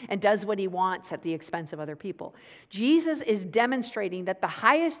down and does what he wants at the expense of other people. Jesus is demonstrating that the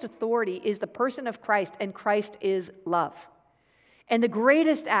highest authority is the person of Christ, and Christ is love. And the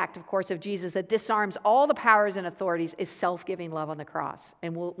greatest act, of course, of Jesus that disarms all the powers and authorities is self-giving love on the cross.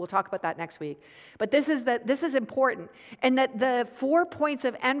 And we'll talk about that next week. But this is important. And that the 4 points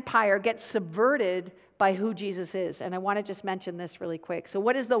of empire get subverted by who Jesus is. And I want to just mention this really quick. So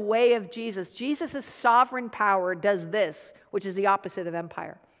what is the way of Jesus? Jesus' sovereign power does this, which is the opposite of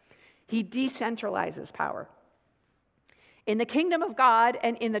empire. He decentralizes power. In the kingdom of God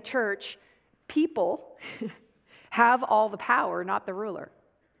and in the church, people have all the power, not the ruler.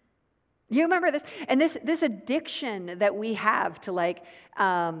 You remember this? And this addiction that we have to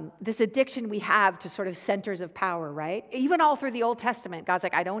this addiction we have to sort of centers of power, right? Even all through the Old Testament, God's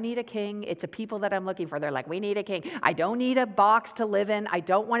like, I don't need a king. It's a people that I'm looking for. They're like, we need a king. I don't need a box to live in. I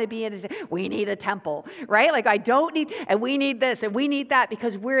don't want to be in we need a temple, right? Like I don't need, and we need this and we need that,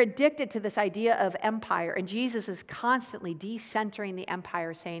 because we're addicted to this idea of empire. And Jesus is constantly decentering the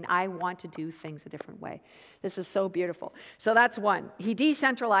empire, saying, I want to do things a different way. This is so beautiful. So that's one. He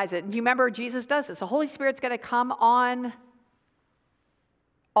decentralized it. And you remember Jesus does this. The Holy Spirit's going to come on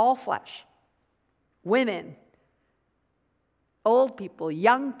all flesh, women, old people,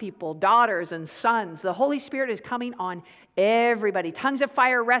 young people, daughters and sons. The Holy Spirit is coming on everybody. Tongues of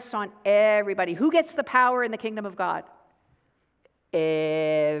fire rests on everybody. Who gets the power in the kingdom of God?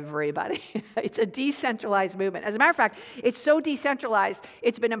 Everybody. It's a decentralized movement. As a matter of fact, it's so decentralized,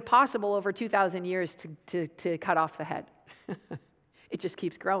 it's been impossible over 2,000 years to cut off the head. It just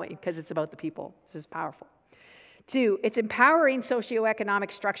keeps growing because it's about the people. This is powerful. 2, it's empowering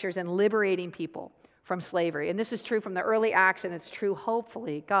socioeconomic structures and liberating people from slavery. And this is true from the early Acts, and it's true,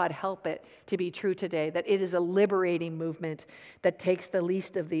 hopefully, God help it to be true today, that it is a liberating movement that takes the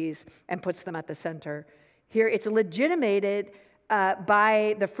least of these and puts them at the center. Here, it's legitimated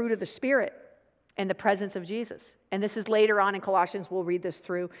by the fruit of the Spirit and the presence of Jesus. And this is later on in Colossians, we'll read this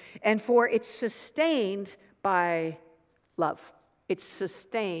through. And for it's sustained by love. It's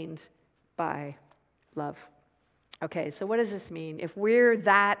sustained by love. Okay, so what does this mean? If we're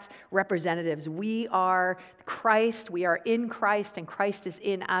that representatives, we are Christ, we are in Christ, and Christ is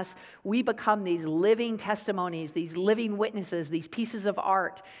in us, we become these living testimonies, these living witnesses, these pieces of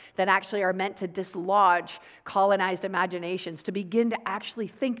art that actually are meant to dislodge colonized imaginations, to begin to actually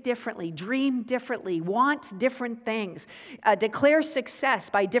think differently, dream differently, want different things, declare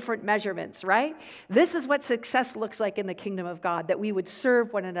success by different measurements, right? This is what success looks like in the kingdom of God, that we would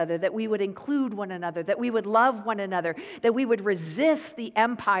serve one another, that we would include one another, that we would love one another, that we would resist the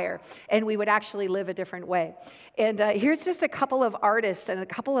empire, and we would actually live a different way. And here's just a couple of artists and a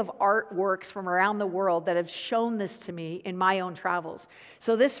couple of artworks from around the world that have shown this to me in my own travels.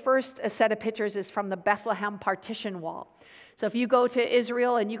 So this first set of pictures is from the Bethlehem partition wall. So if you go to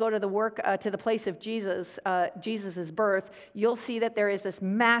Israel and you go to the work to the place of Jesus, Jesus's birth, you'll see that there is this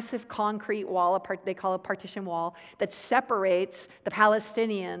massive concrete wall, they call it partition wall, that separates the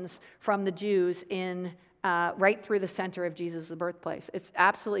Palestinians from the Jews in right through the center of Jesus' birthplace. It's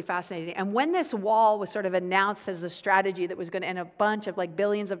absolutely fascinating. And when this wall was sort of announced as the strategy that was going to, and a bunch of like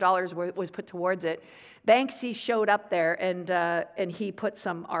billions of dollars was put towards it, Banksy showed up there and he put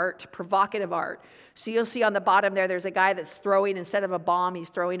some art, provocative art. So you'll see on the bottom there's a guy that's throwing, instead of a bomb, he's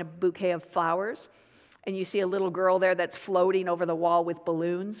throwing a bouquet of flowers. And you see a little girl there that's floating over the wall with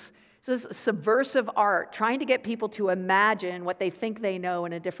balloons. So this is subversive art, trying to get people to imagine what they think they know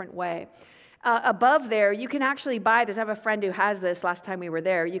in a different way. Above there, you can actually buy this. I have a friend who has this last time we were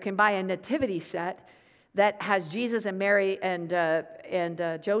there. You can buy a nativity set that has Jesus and Mary and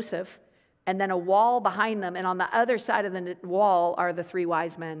Joseph, and then a wall behind them. And on the other side of the wall are the 3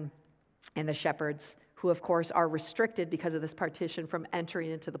 wise men and the shepherds, who, of course, are restricted because of this partition from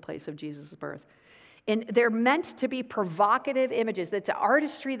entering into the place of Jesus' birth. And they're meant to be provocative images. That's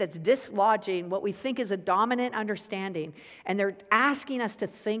artistry that's dislodging what we think is a dominant understanding. And they're asking us to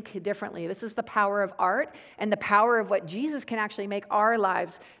think differently. This is the power of art and the power of what Jesus can actually make our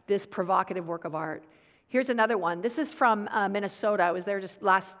lives this provocative work of art. Here's another one. This is from Minnesota. I was there just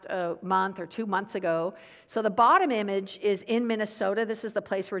last month or 2 months ago. So the bottom image is in Minnesota. This is the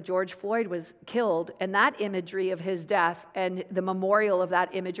place where George Floyd was killed. And that imagery of his death and the memorial of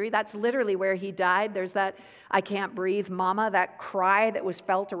that imagery, that's literally where he died. There's that "I can't breathe, mama," that cry that was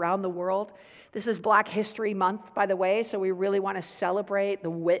felt around the world. This is Black History Month, by the way, so we really want to celebrate the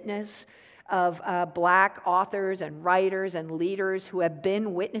witness of Black authors and writers and leaders who have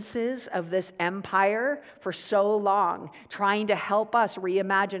been witnesses of this empire for so long, trying to help us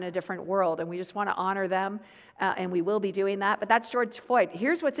reimagine a different world. And we just want to honor them, and we will be doing that. But that's George Floyd.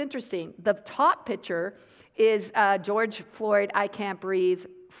 Here's what's interesting. The top picture is George Floyd, "I Can't Breathe,"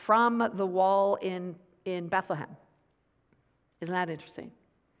 from the wall in Bethlehem. Isn't that interesting?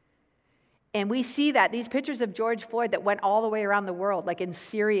 And we see that, these pictures of George Floyd that went all the way around the world, like in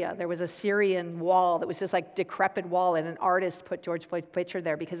Syria, there was a Syrian wall that was just like decrepit wall, and an artist put George Floyd's picture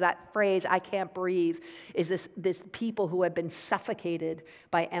there because that phrase, "I can't breathe," is this people who have been suffocated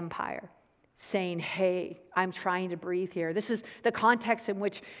by empire saying, "Hey, I'm trying to breathe here." This is the context in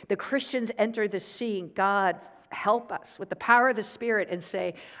which the Christians enter the scene. God, help us with the power of the Spirit and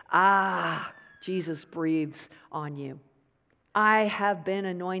say, Jesus breathes on you. I have been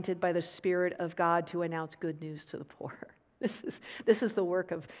anointed by the Spirit of God to announce good news to the poor. This is the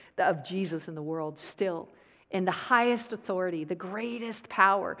work of Jesus in the world still. And the highest authority, the greatest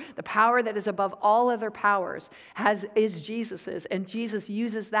power, the power that is above all other powers, is Jesus's. And Jesus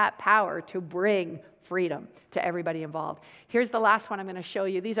uses that power to bring freedom to everybody involved. Here's the last one I'm going to show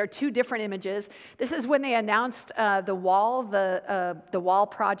you. These are two different images. This is when they announced the wall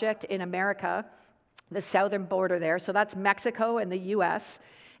project in America, the southern border there. So that's Mexico and the U.S.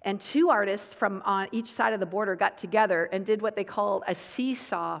 And two artists from on each side of the border got together and did what they called a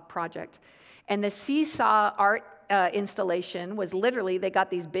seesaw project. And the seesaw art installation was literally, they got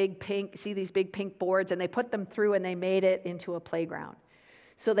these big pink boards, and they put them through and they made it into a playground.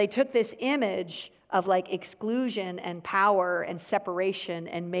 So they took this image of like exclusion and power and separation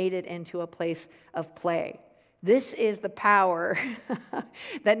and made it into a place of play. This is the power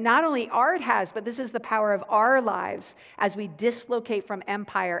that not only art has, but this is the power of our lives as we dislocate from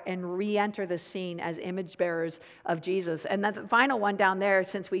empire and re-enter the scene as image bearers of Jesus. And then the final one down there,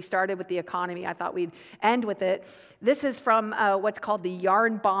 since we started with the economy, I thought we'd end with it. This is from what's called the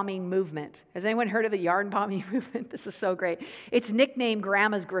yarn bombing movement. Has anyone heard of the yarn bombing movement? This is so great. It's nicknamed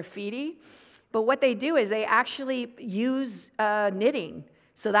Grandma's Graffiti. But what they do is they actually use knitting.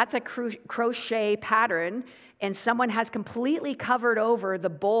 So that's a crochet pattern, and someone has completely covered over the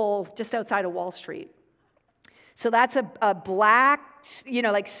bowl just outside of Wall Street. So that's a black,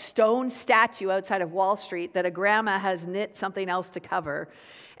 like stone statue outside of Wall Street that a grandma has knit something else to cover.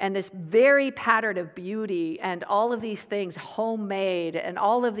 And this very pattern of beauty and all of these things homemade and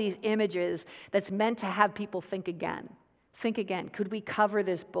all of these images that's meant to have people think again. Think again, could we cover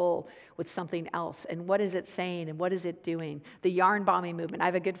this bowl with something else? And what is it saying? And what is it doing? The yarn bombing movement. I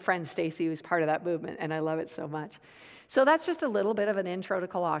have a good friend, Stacy, who's part of that movement, and I love it so much. So that's just a little bit of an intro to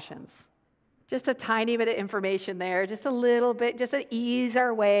Colossians. Just a tiny bit of information there, just a little bit, just to ease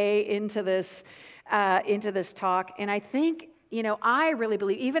our way into this talk. And I think, I really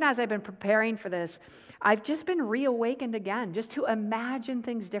believe, even as I've been preparing for this, I've just been reawakened again, just to imagine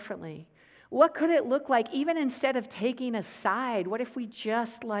things differently. What could it look like, even instead of taking a side? What if we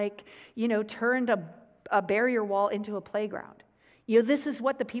just turned a barrier wall into a playground? This is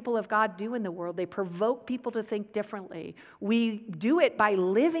what the people of God do in the world. They provoke people to think differently. We do it by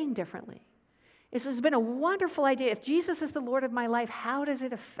living differently. This has been a wonderful idea. If Jesus is the Lord of my life, how does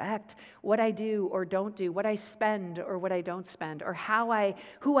it affect what I do or don't do, what I spend or what I don't spend, or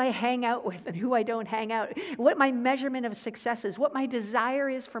who I hang out with and who I don't hang out, what my measurement of success is, what my desire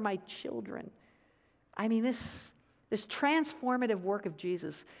is for my children? I mean, this transformative work of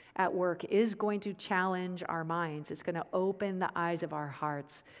Jesus at work is going to challenge our minds. It's going to open the eyes of our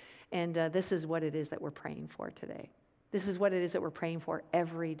hearts. And this is what it is that we're praying for today. This is what it is that we're praying for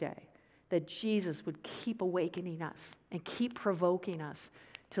every day. That Jesus would keep awakening us and keep provoking us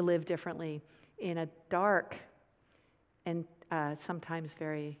to live differently in a dark and sometimes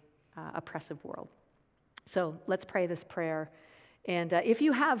very oppressive world. So let's pray this prayer. And if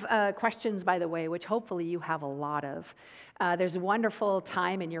you have questions, by the way, which hopefully you have a lot of, there's a wonderful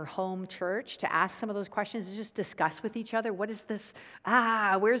time in your home church to ask some of those questions, to just discuss with each other. What is this?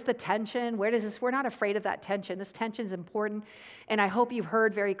 Where's the tension? Where does this? We're not afraid of that tension. This tension is important. And I hope you've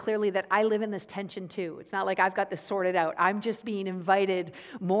heard very clearly that I live in this tension too. It's not like I've got this sorted out. I'm just being invited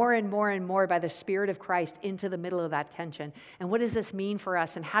more and more and more by the Spirit of Christ into the middle of that tension. And what does this mean for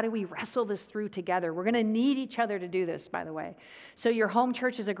us? And how do we wrestle this through together? We're going to need each other to do this, by the way. So your home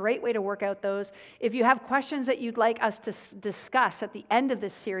church is a great way to work out those. If you have questions that you'd like us to discuss at the end of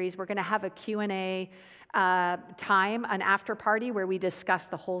this series, we're going to have a Q&A time, an after party where we discuss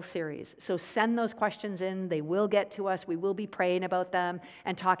the whole series. So send those questions in. They will get to us. We will be praying about them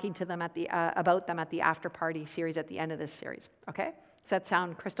and talking to them about them at the after party series at the end of this series. Okay? Does that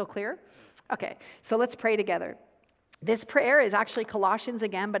sound crystal clear? Okay, so let's pray together. This prayer is actually Colossians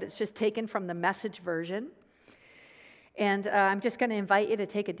again, but it's just taken from the Message version. And I'm just going to invite you to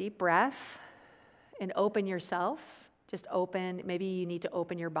take a deep breath and open yourself. Just open. Maybe you need to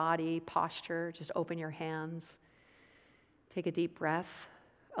open your body, posture. Just open your hands. Take a deep breath.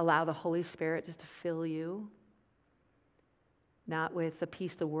 Allow the Holy Spirit just to fill you. Not with the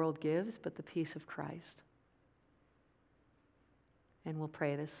peace the world gives, but the peace of Christ. And we'll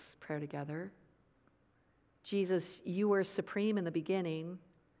pray this prayer together. Jesus, you were supreme in the beginning,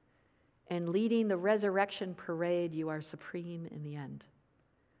 and leading the resurrection parade, you are supreme in the end.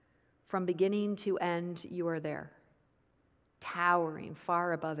 From beginning to end, you are there, towering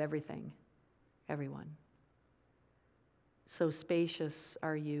far above everything, everyone. So spacious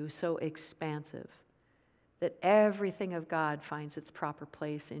are you, so expansive, that everything of God finds its proper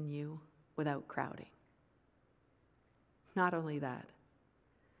place in you without crowding. Not only that,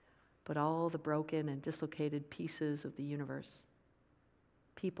 but all the broken and dislocated pieces of the universe,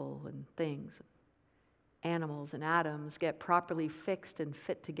 people and things, animals and atoms get properly fixed and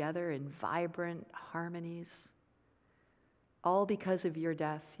fit together in vibrant harmonies. All because of your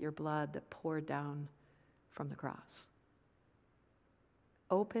death, your blood that poured down from the cross.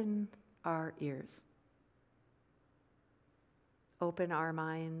 Open our ears. Open our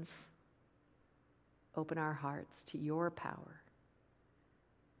minds. Open our hearts to your power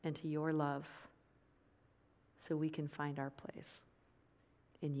and to your love so we can find our place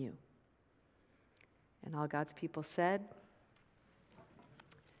in you. And all God's people said,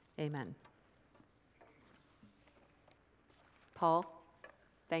 amen. Paul,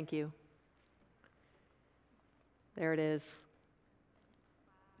 thank you. There it is.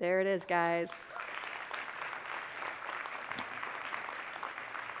 There it is, guys.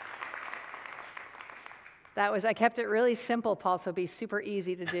 I kept it really simple, Paul, so it'll be super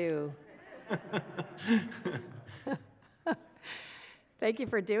easy to do. Thank you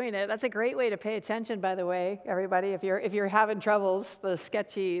for doing it. That's a great way to pay attention, by the way, everybody. If you're having troubles, the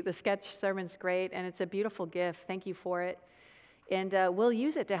sketch sermon's great, and it's a beautiful gift. Thank you for it. And we'll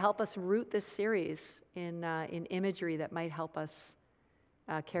use it to help us root this series in imagery that might help us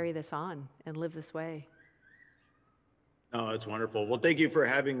carry this on and live this way. Oh, that's wonderful. Well, thank you for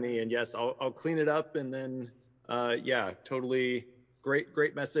having me. And yes, I'll clean it up, and then, yeah, totally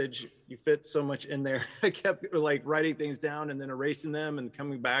great message. You fit so much in there. I kept like writing things down and then erasing them and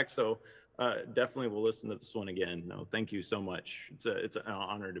coming back. So definitely we'll listen to this one again. No, thank you so much. It's an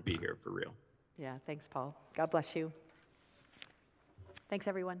honor to be here, for real. Yeah, thanks, Paul. God bless you. Thanks,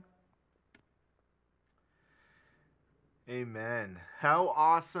 everyone. Amen. How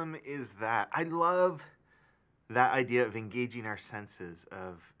awesome is that? I love that idea of engaging our senses,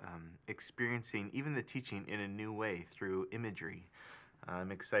 of experiencing even the teaching in a new way through imagery.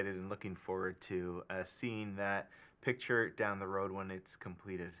 I'm excited and looking forward to seeing that picture down the road when it's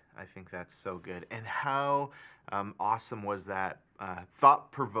completed. I think that's so good. And how awesome was that?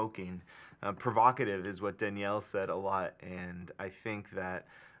 Thought-provoking. Provocative is what Danielle said a lot. And I think that,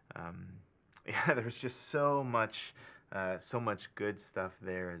 yeah, there's just so much good stuff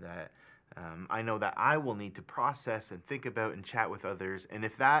there that I know that I will need to process and think about and chat with others. And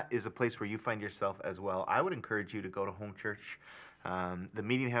if that is a place where you find yourself as well, I would encourage you to go to Home Church,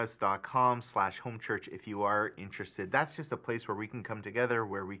 themeetinghouse.com/homechurch if you are interested. That's just a place where we can come together,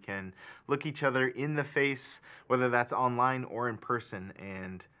 where we can look each other in the face, whether that's online or in person,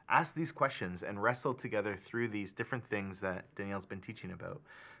 and ask these questions and wrestle together through these different things that Danielle's been teaching about.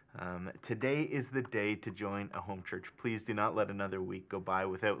 Today is the day to join a home church. Please do not let another week go by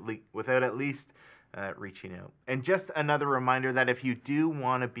without at least reaching out. And just another reminder that if you do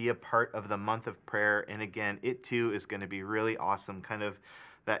want to be a part of the month of prayer, and again, it too is going to be really awesome, kind of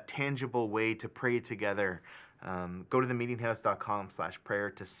that tangible way to pray together. Go to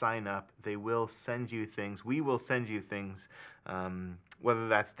themeetinghouse.com/prayer to sign up. They will send you things. We will send you things, whether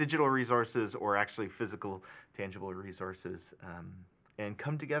that's digital resources or actually physical, tangible resources. And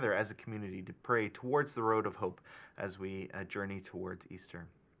come together as a community to pray towards the road of hope as we journey towards Easter.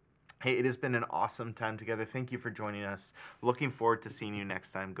 Hey, it has been an awesome time together. Thank you for joining us. Looking forward to seeing you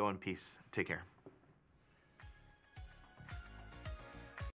next time. Go in peace. Take care.